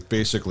they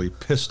basically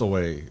pissed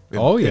away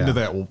Oh, yeah.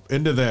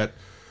 into that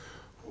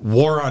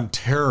war on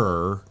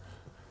terror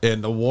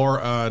and the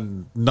war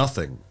on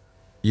nothing.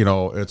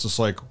 It's just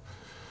like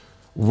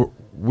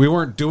we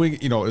weren't doing.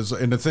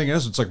 And the thing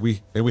is, it's like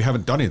we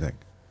haven't done anything.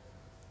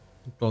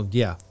 Well,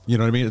 yeah. You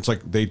know what I mean? It's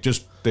like they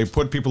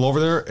put people over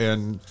there,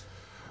 and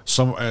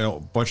a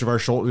bunch of our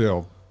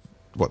soldiers,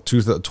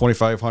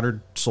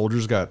 2,500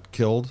 soldiers got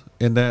killed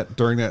in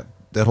during that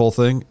whole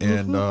thing,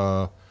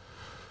 and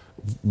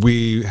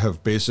we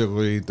have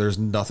basically there's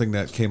nothing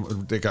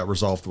that got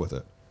resolved with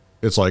it.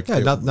 It's like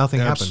nothing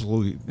happened.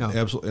 Absolutely, No.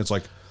 absolutely. It's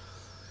like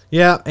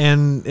Yeah,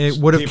 and it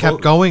would have People-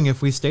 kept going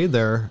if we stayed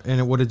there, and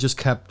it would have just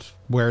kept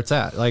where it's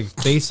at. Like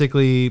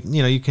basically,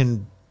 you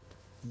can,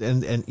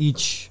 and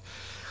each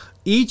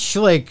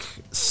like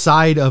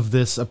side of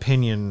this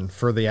opinion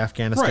for the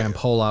Afghanistan Right.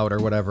 pullout or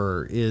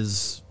whatever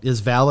is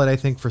valid. I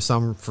think for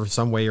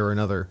some way or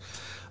another.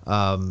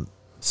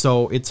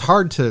 So it's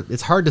hard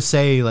to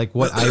say like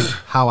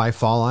how I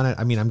fall on it.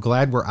 I mean, I'm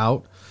glad we're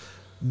out.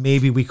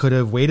 Maybe we could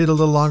have waited a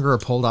little longer or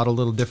pulled out a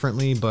little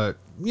differently, but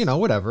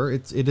whatever.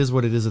 It is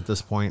what it is at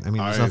this point. I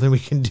mean, there's nothing we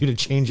can do to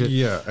change it.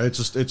 yeah,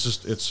 it's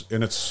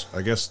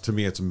I guess to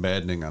me it's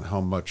maddening on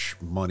how much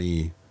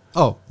money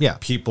Oh yeah.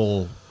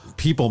 people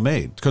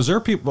made, because there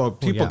are people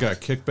yeah. got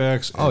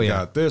kickbacks and Oh, yeah.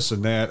 got this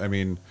and that. I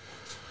mean,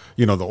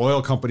 the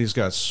oil companies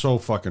got so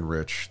fucking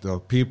rich. The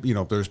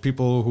people, there's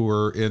people who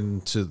are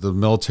into the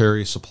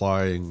military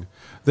supplying.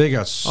 They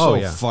got so Oh,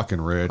 yeah. fucking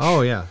rich.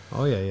 Oh yeah.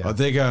 Oh yeah. Yeah.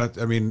 They got.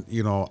 I mean,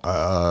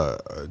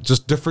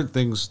 just different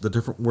things.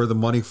 Where the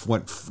money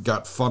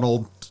got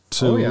funneled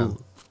to. Oh, yeah.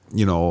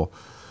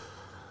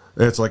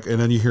 It's like, and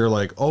then you hear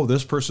like, oh,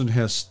 this person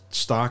has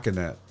stock in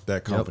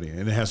that company,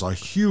 and it has a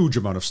huge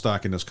amount of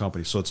stock in this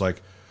company. So it's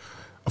like,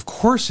 of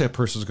course, that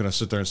person's going to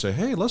sit there and say,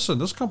 "Hey, listen,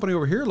 this company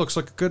over here looks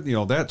like a good,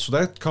 so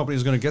that company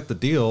is going to get the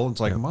deal." It's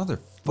like, mother.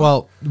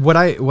 Well,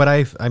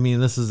 I mean,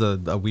 this is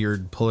a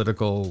weird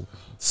political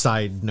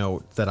side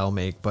note that I'll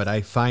make, but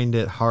I find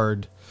it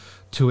hard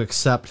to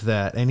accept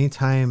that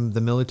anytime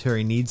the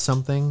military needs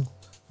something,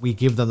 we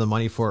give them the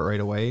money for it right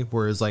away.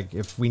 Whereas, like,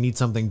 if we need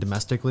something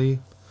domestically,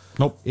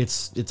 Nope.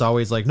 it's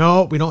always like,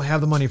 no, we don't have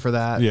the money for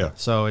that. Yeah.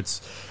 So it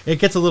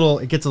gets a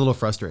little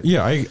frustrating.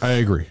 Yeah, I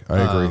agree. I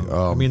agree.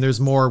 I mean, there's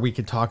more we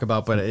could talk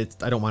about, but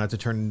I don't want it to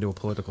turn into a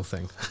political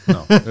thing.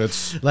 no,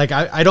 it's Like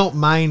I don't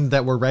mind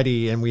that we're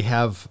ready and we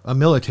have a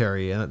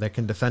military that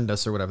can defend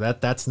us or whatever.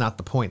 That's not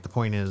the point. The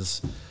point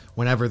is,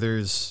 whenever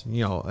there's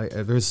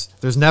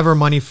there's never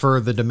money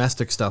for the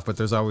domestic stuff, but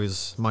there's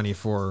always money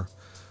for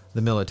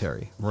the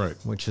military, right.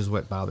 which is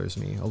what bothers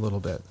me a little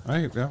bit.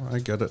 I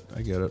get it.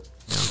 I get it.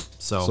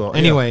 So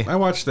anyway, yeah, I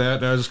watched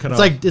that. I was kind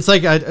of. it's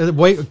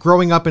like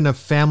growing up in a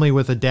family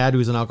with a dad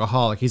who's an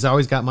alcoholic. He's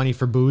always got money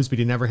for booze, but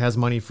he never has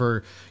money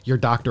for your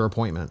doctor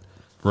appointment.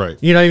 right.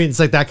 You know what I mean? It's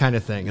like that kind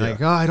of thing. Yeah.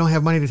 Like, oh, I don't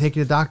have money to take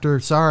you to the doctor.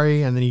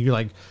 Sorry. And then he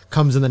like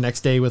comes in the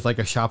next day with like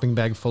a shopping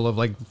bag full of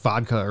like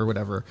vodka or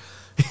whatever.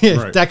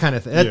 Right. That kind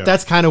of thing. Yeah.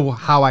 That's kind of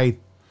how I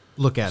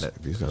look at it.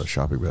 If he's got a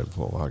shopping bag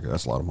full of vodka,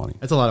 that's a lot of money.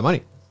 That's a lot of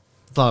money.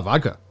 It's a lot of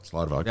vodka. It's a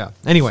lot of vodka.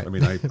 Yeah. Anyway, I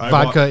mean, I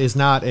vodka is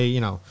not a,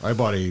 I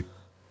bought a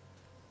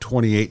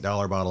 $28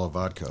 bottle of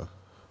vodka,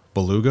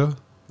 Beluga.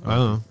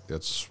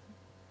 It's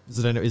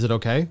is it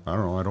okay? I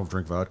don't know. I don't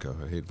drink vodka.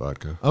 I hate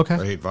vodka. Okay.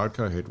 I hate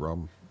vodka. I hate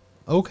rum.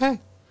 Okay.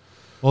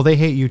 Well, they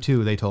hate you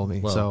too, they told me.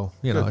 Well, so,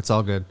 good. it's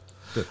all good.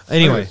 Good.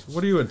 Anyway. Anyways,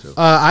 what are you into?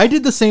 I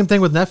did the same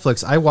thing with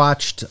Netflix. I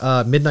watched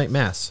Midnight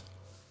Mass.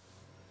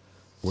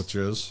 Which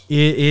is?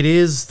 It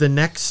is the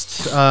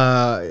next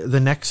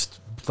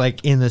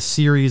like in the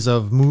series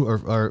of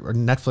or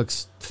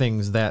Netflix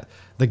things that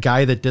the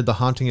guy that did The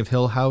Haunting of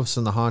Hill House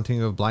and The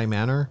Haunting of Bly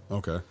Manor,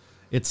 Okay.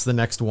 it's the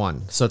next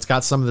one. So it's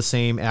got some of the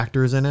same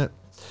actors in it.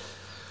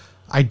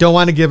 I don't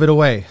want to give it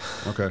away.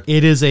 Okay.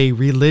 It is a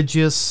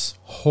religious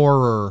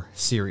horror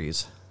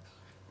series.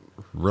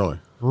 Really?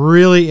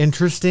 Really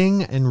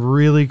interesting and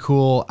really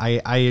cool.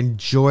 I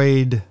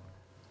enjoyed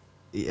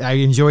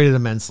it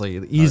immensely.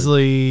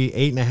 Easily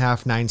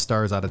 8.5, 9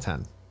 stars out of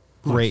 10.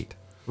 Great.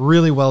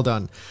 Really well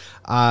done.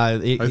 I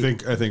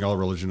think all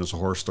religion is a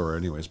horror story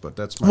anyways, but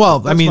that's my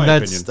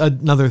that's opinion.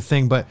 another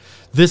thing, but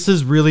this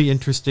is really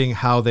interesting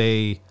how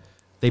they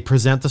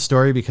present the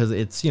story, because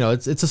it's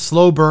a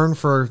slow burn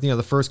for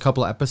the first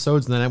couple of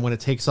episodes, and then when it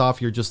takes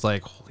off you're just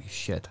like, holy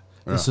shit,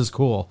 this is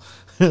cool.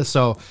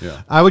 So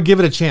Yeah. I would give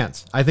it a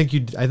chance. I think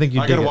you I dig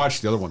gotta it. watch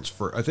the other ones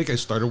first. I think I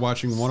started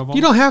watching one of them.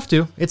 You don't have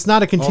to. It's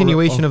not a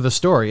continuation of the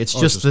story. It's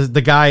just just-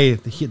 the guy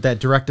that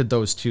directed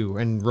those two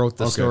and wrote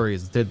the Okay.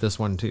 stories did this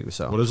one too.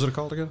 So What is it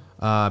called again?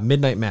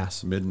 Midnight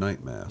Mass.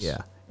 Midnight Mass.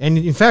 Yeah. And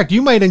in fact,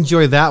 you might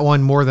enjoy that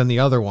one more than the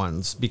other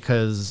ones,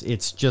 because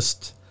it's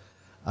just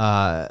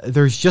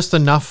there's just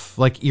enough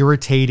like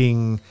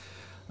irritating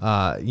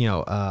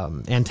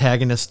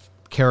antagonist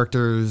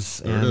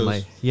characters, There it and is.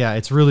 like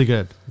it's really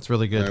good. It's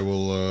really good. I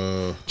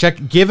will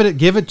Give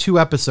it 2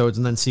 episodes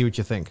and then see what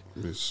you think.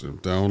 let me see,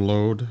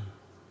 download.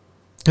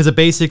 Because it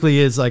basically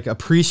is like a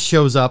priest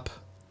shows up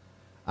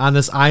on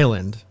this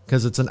island,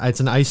 because it's an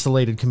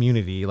isolated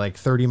community like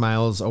 30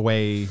 miles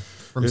away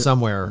from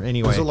somewhere.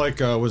 Anyway, Was it like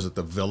was it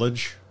The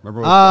Village?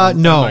 Remember?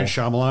 No. M. Night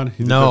Shyamalan. He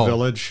did No. The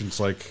Village. It's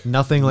like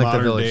Nothing like The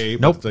modern Village. Day,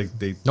 Nope. but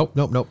they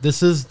Nope.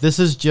 This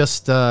is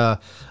just a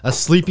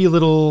sleepy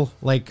little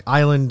like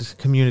island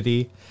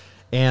community,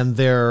 and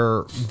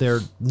their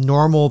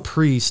normal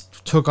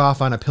priest took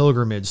off on a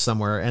pilgrimage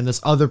somewhere, and this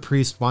other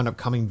priest wound up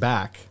coming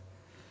back,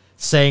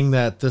 saying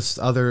that this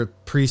other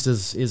priest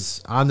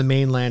is on the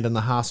mainland in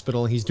the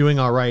hospital. He's doing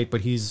all right,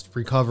 but he's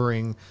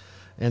recovering,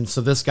 and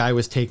so this guy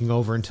was taking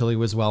over until he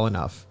was well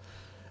enough,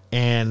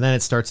 and then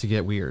it starts to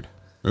get weird.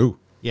 Ooh.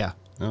 Yeah.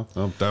 Yeah,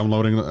 I'm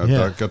downloading.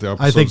 Yeah. I've got the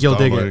episodes I think you'll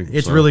dig it. downloading,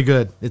 It's so- really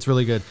good. It's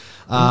really good.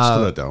 Let's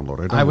do that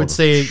download. I would downloaded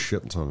say a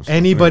shit ton of stuff.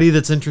 anybody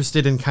that's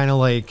interested in kind of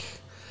like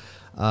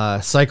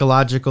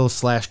psychological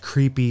 /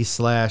 creepy /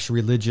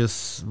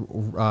 religious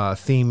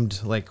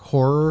themed like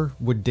horror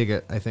would dig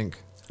it, I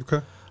think.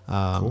 Okay.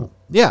 Cool.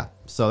 Yeah,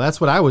 so that's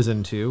what I was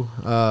into.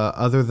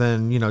 Other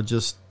than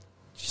just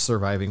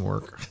surviving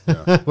work,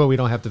 but we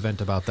don't have to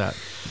vent about that.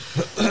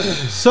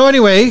 So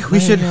anyway, we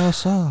should. I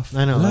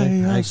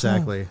know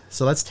exactly.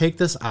 So let's take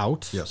this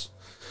out. Yes.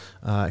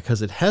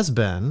 Because it has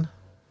been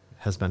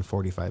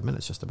 45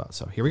 minutes just about.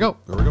 So here we go.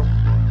 There we go.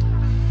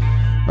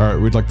 All right,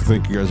 we'd like to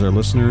thank you guys, our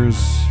listeners.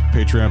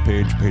 Patreon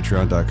page,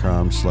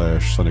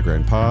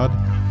 patreon.com/SundayGrindPod.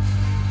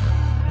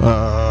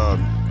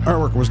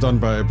 Artwork was done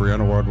by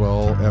Brianna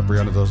Wardwell at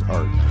Brianna Does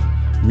Art.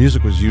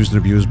 Music was used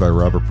and abused by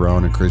Robert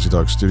Brown and Crazy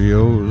Dog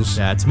Studios.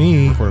 That's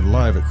me. Recorded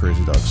live at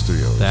Crazy Dog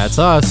Studios. That's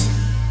us.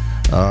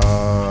 You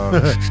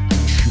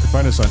can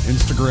find us on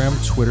Instagram,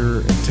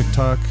 Twitter, and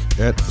TikTok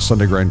at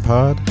Sunday Grind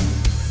Pod.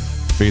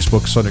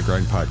 Facebook, Sunday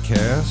Grind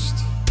Podcast.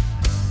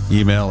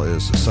 Email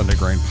is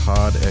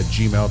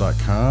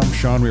sundaygrindpod@gmail.com.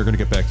 Sean, we are going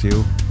to get back to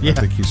you. Yeah. I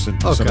think you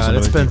sent Oh sent us God,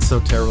 it's another been so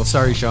terrible.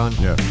 Sorry, Sean.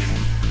 Yeah.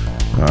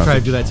 Try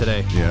to do that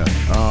today. Yeah.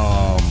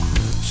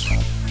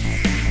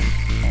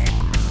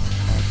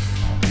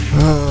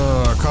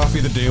 Coffee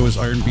of the day was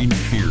Iron Bean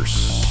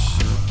Fierce.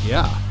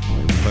 Yeah.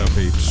 We'll have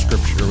a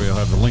description, or we'll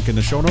have the link in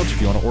the show notes if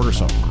you want to order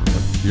something.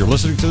 If you're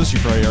listening to this, you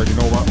probably already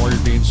know about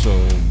Iron Bean, so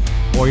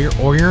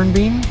Iron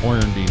Bean.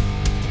 Iron Bean.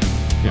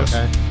 Yes.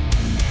 Okay.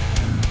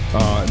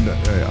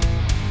 Yeah.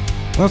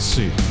 Let's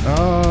see.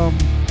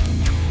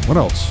 What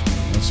else?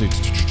 Let's see.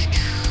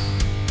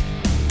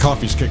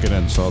 Coffee's kicking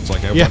in, so it's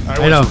like I Yeah, went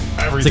I know. through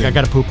It's everything. like I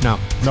gotta poop now.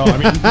 No, I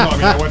mean,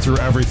 I went through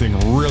everything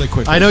really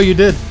quickly. I know you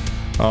did.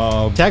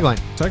 Tagline.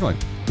 Tagline.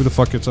 Who the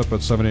fuck gets up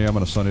at 7 a.m.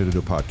 on a Sunday to do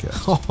a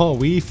podcast? Oh,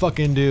 we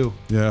fucking do.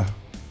 Yeah.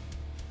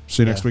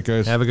 See you next week,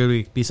 guys. Have a good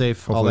week. Be safe.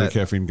 Hopefully all the that.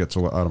 caffeine gets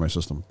out of my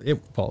system.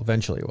 Well,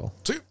 eventually it will.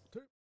 See you.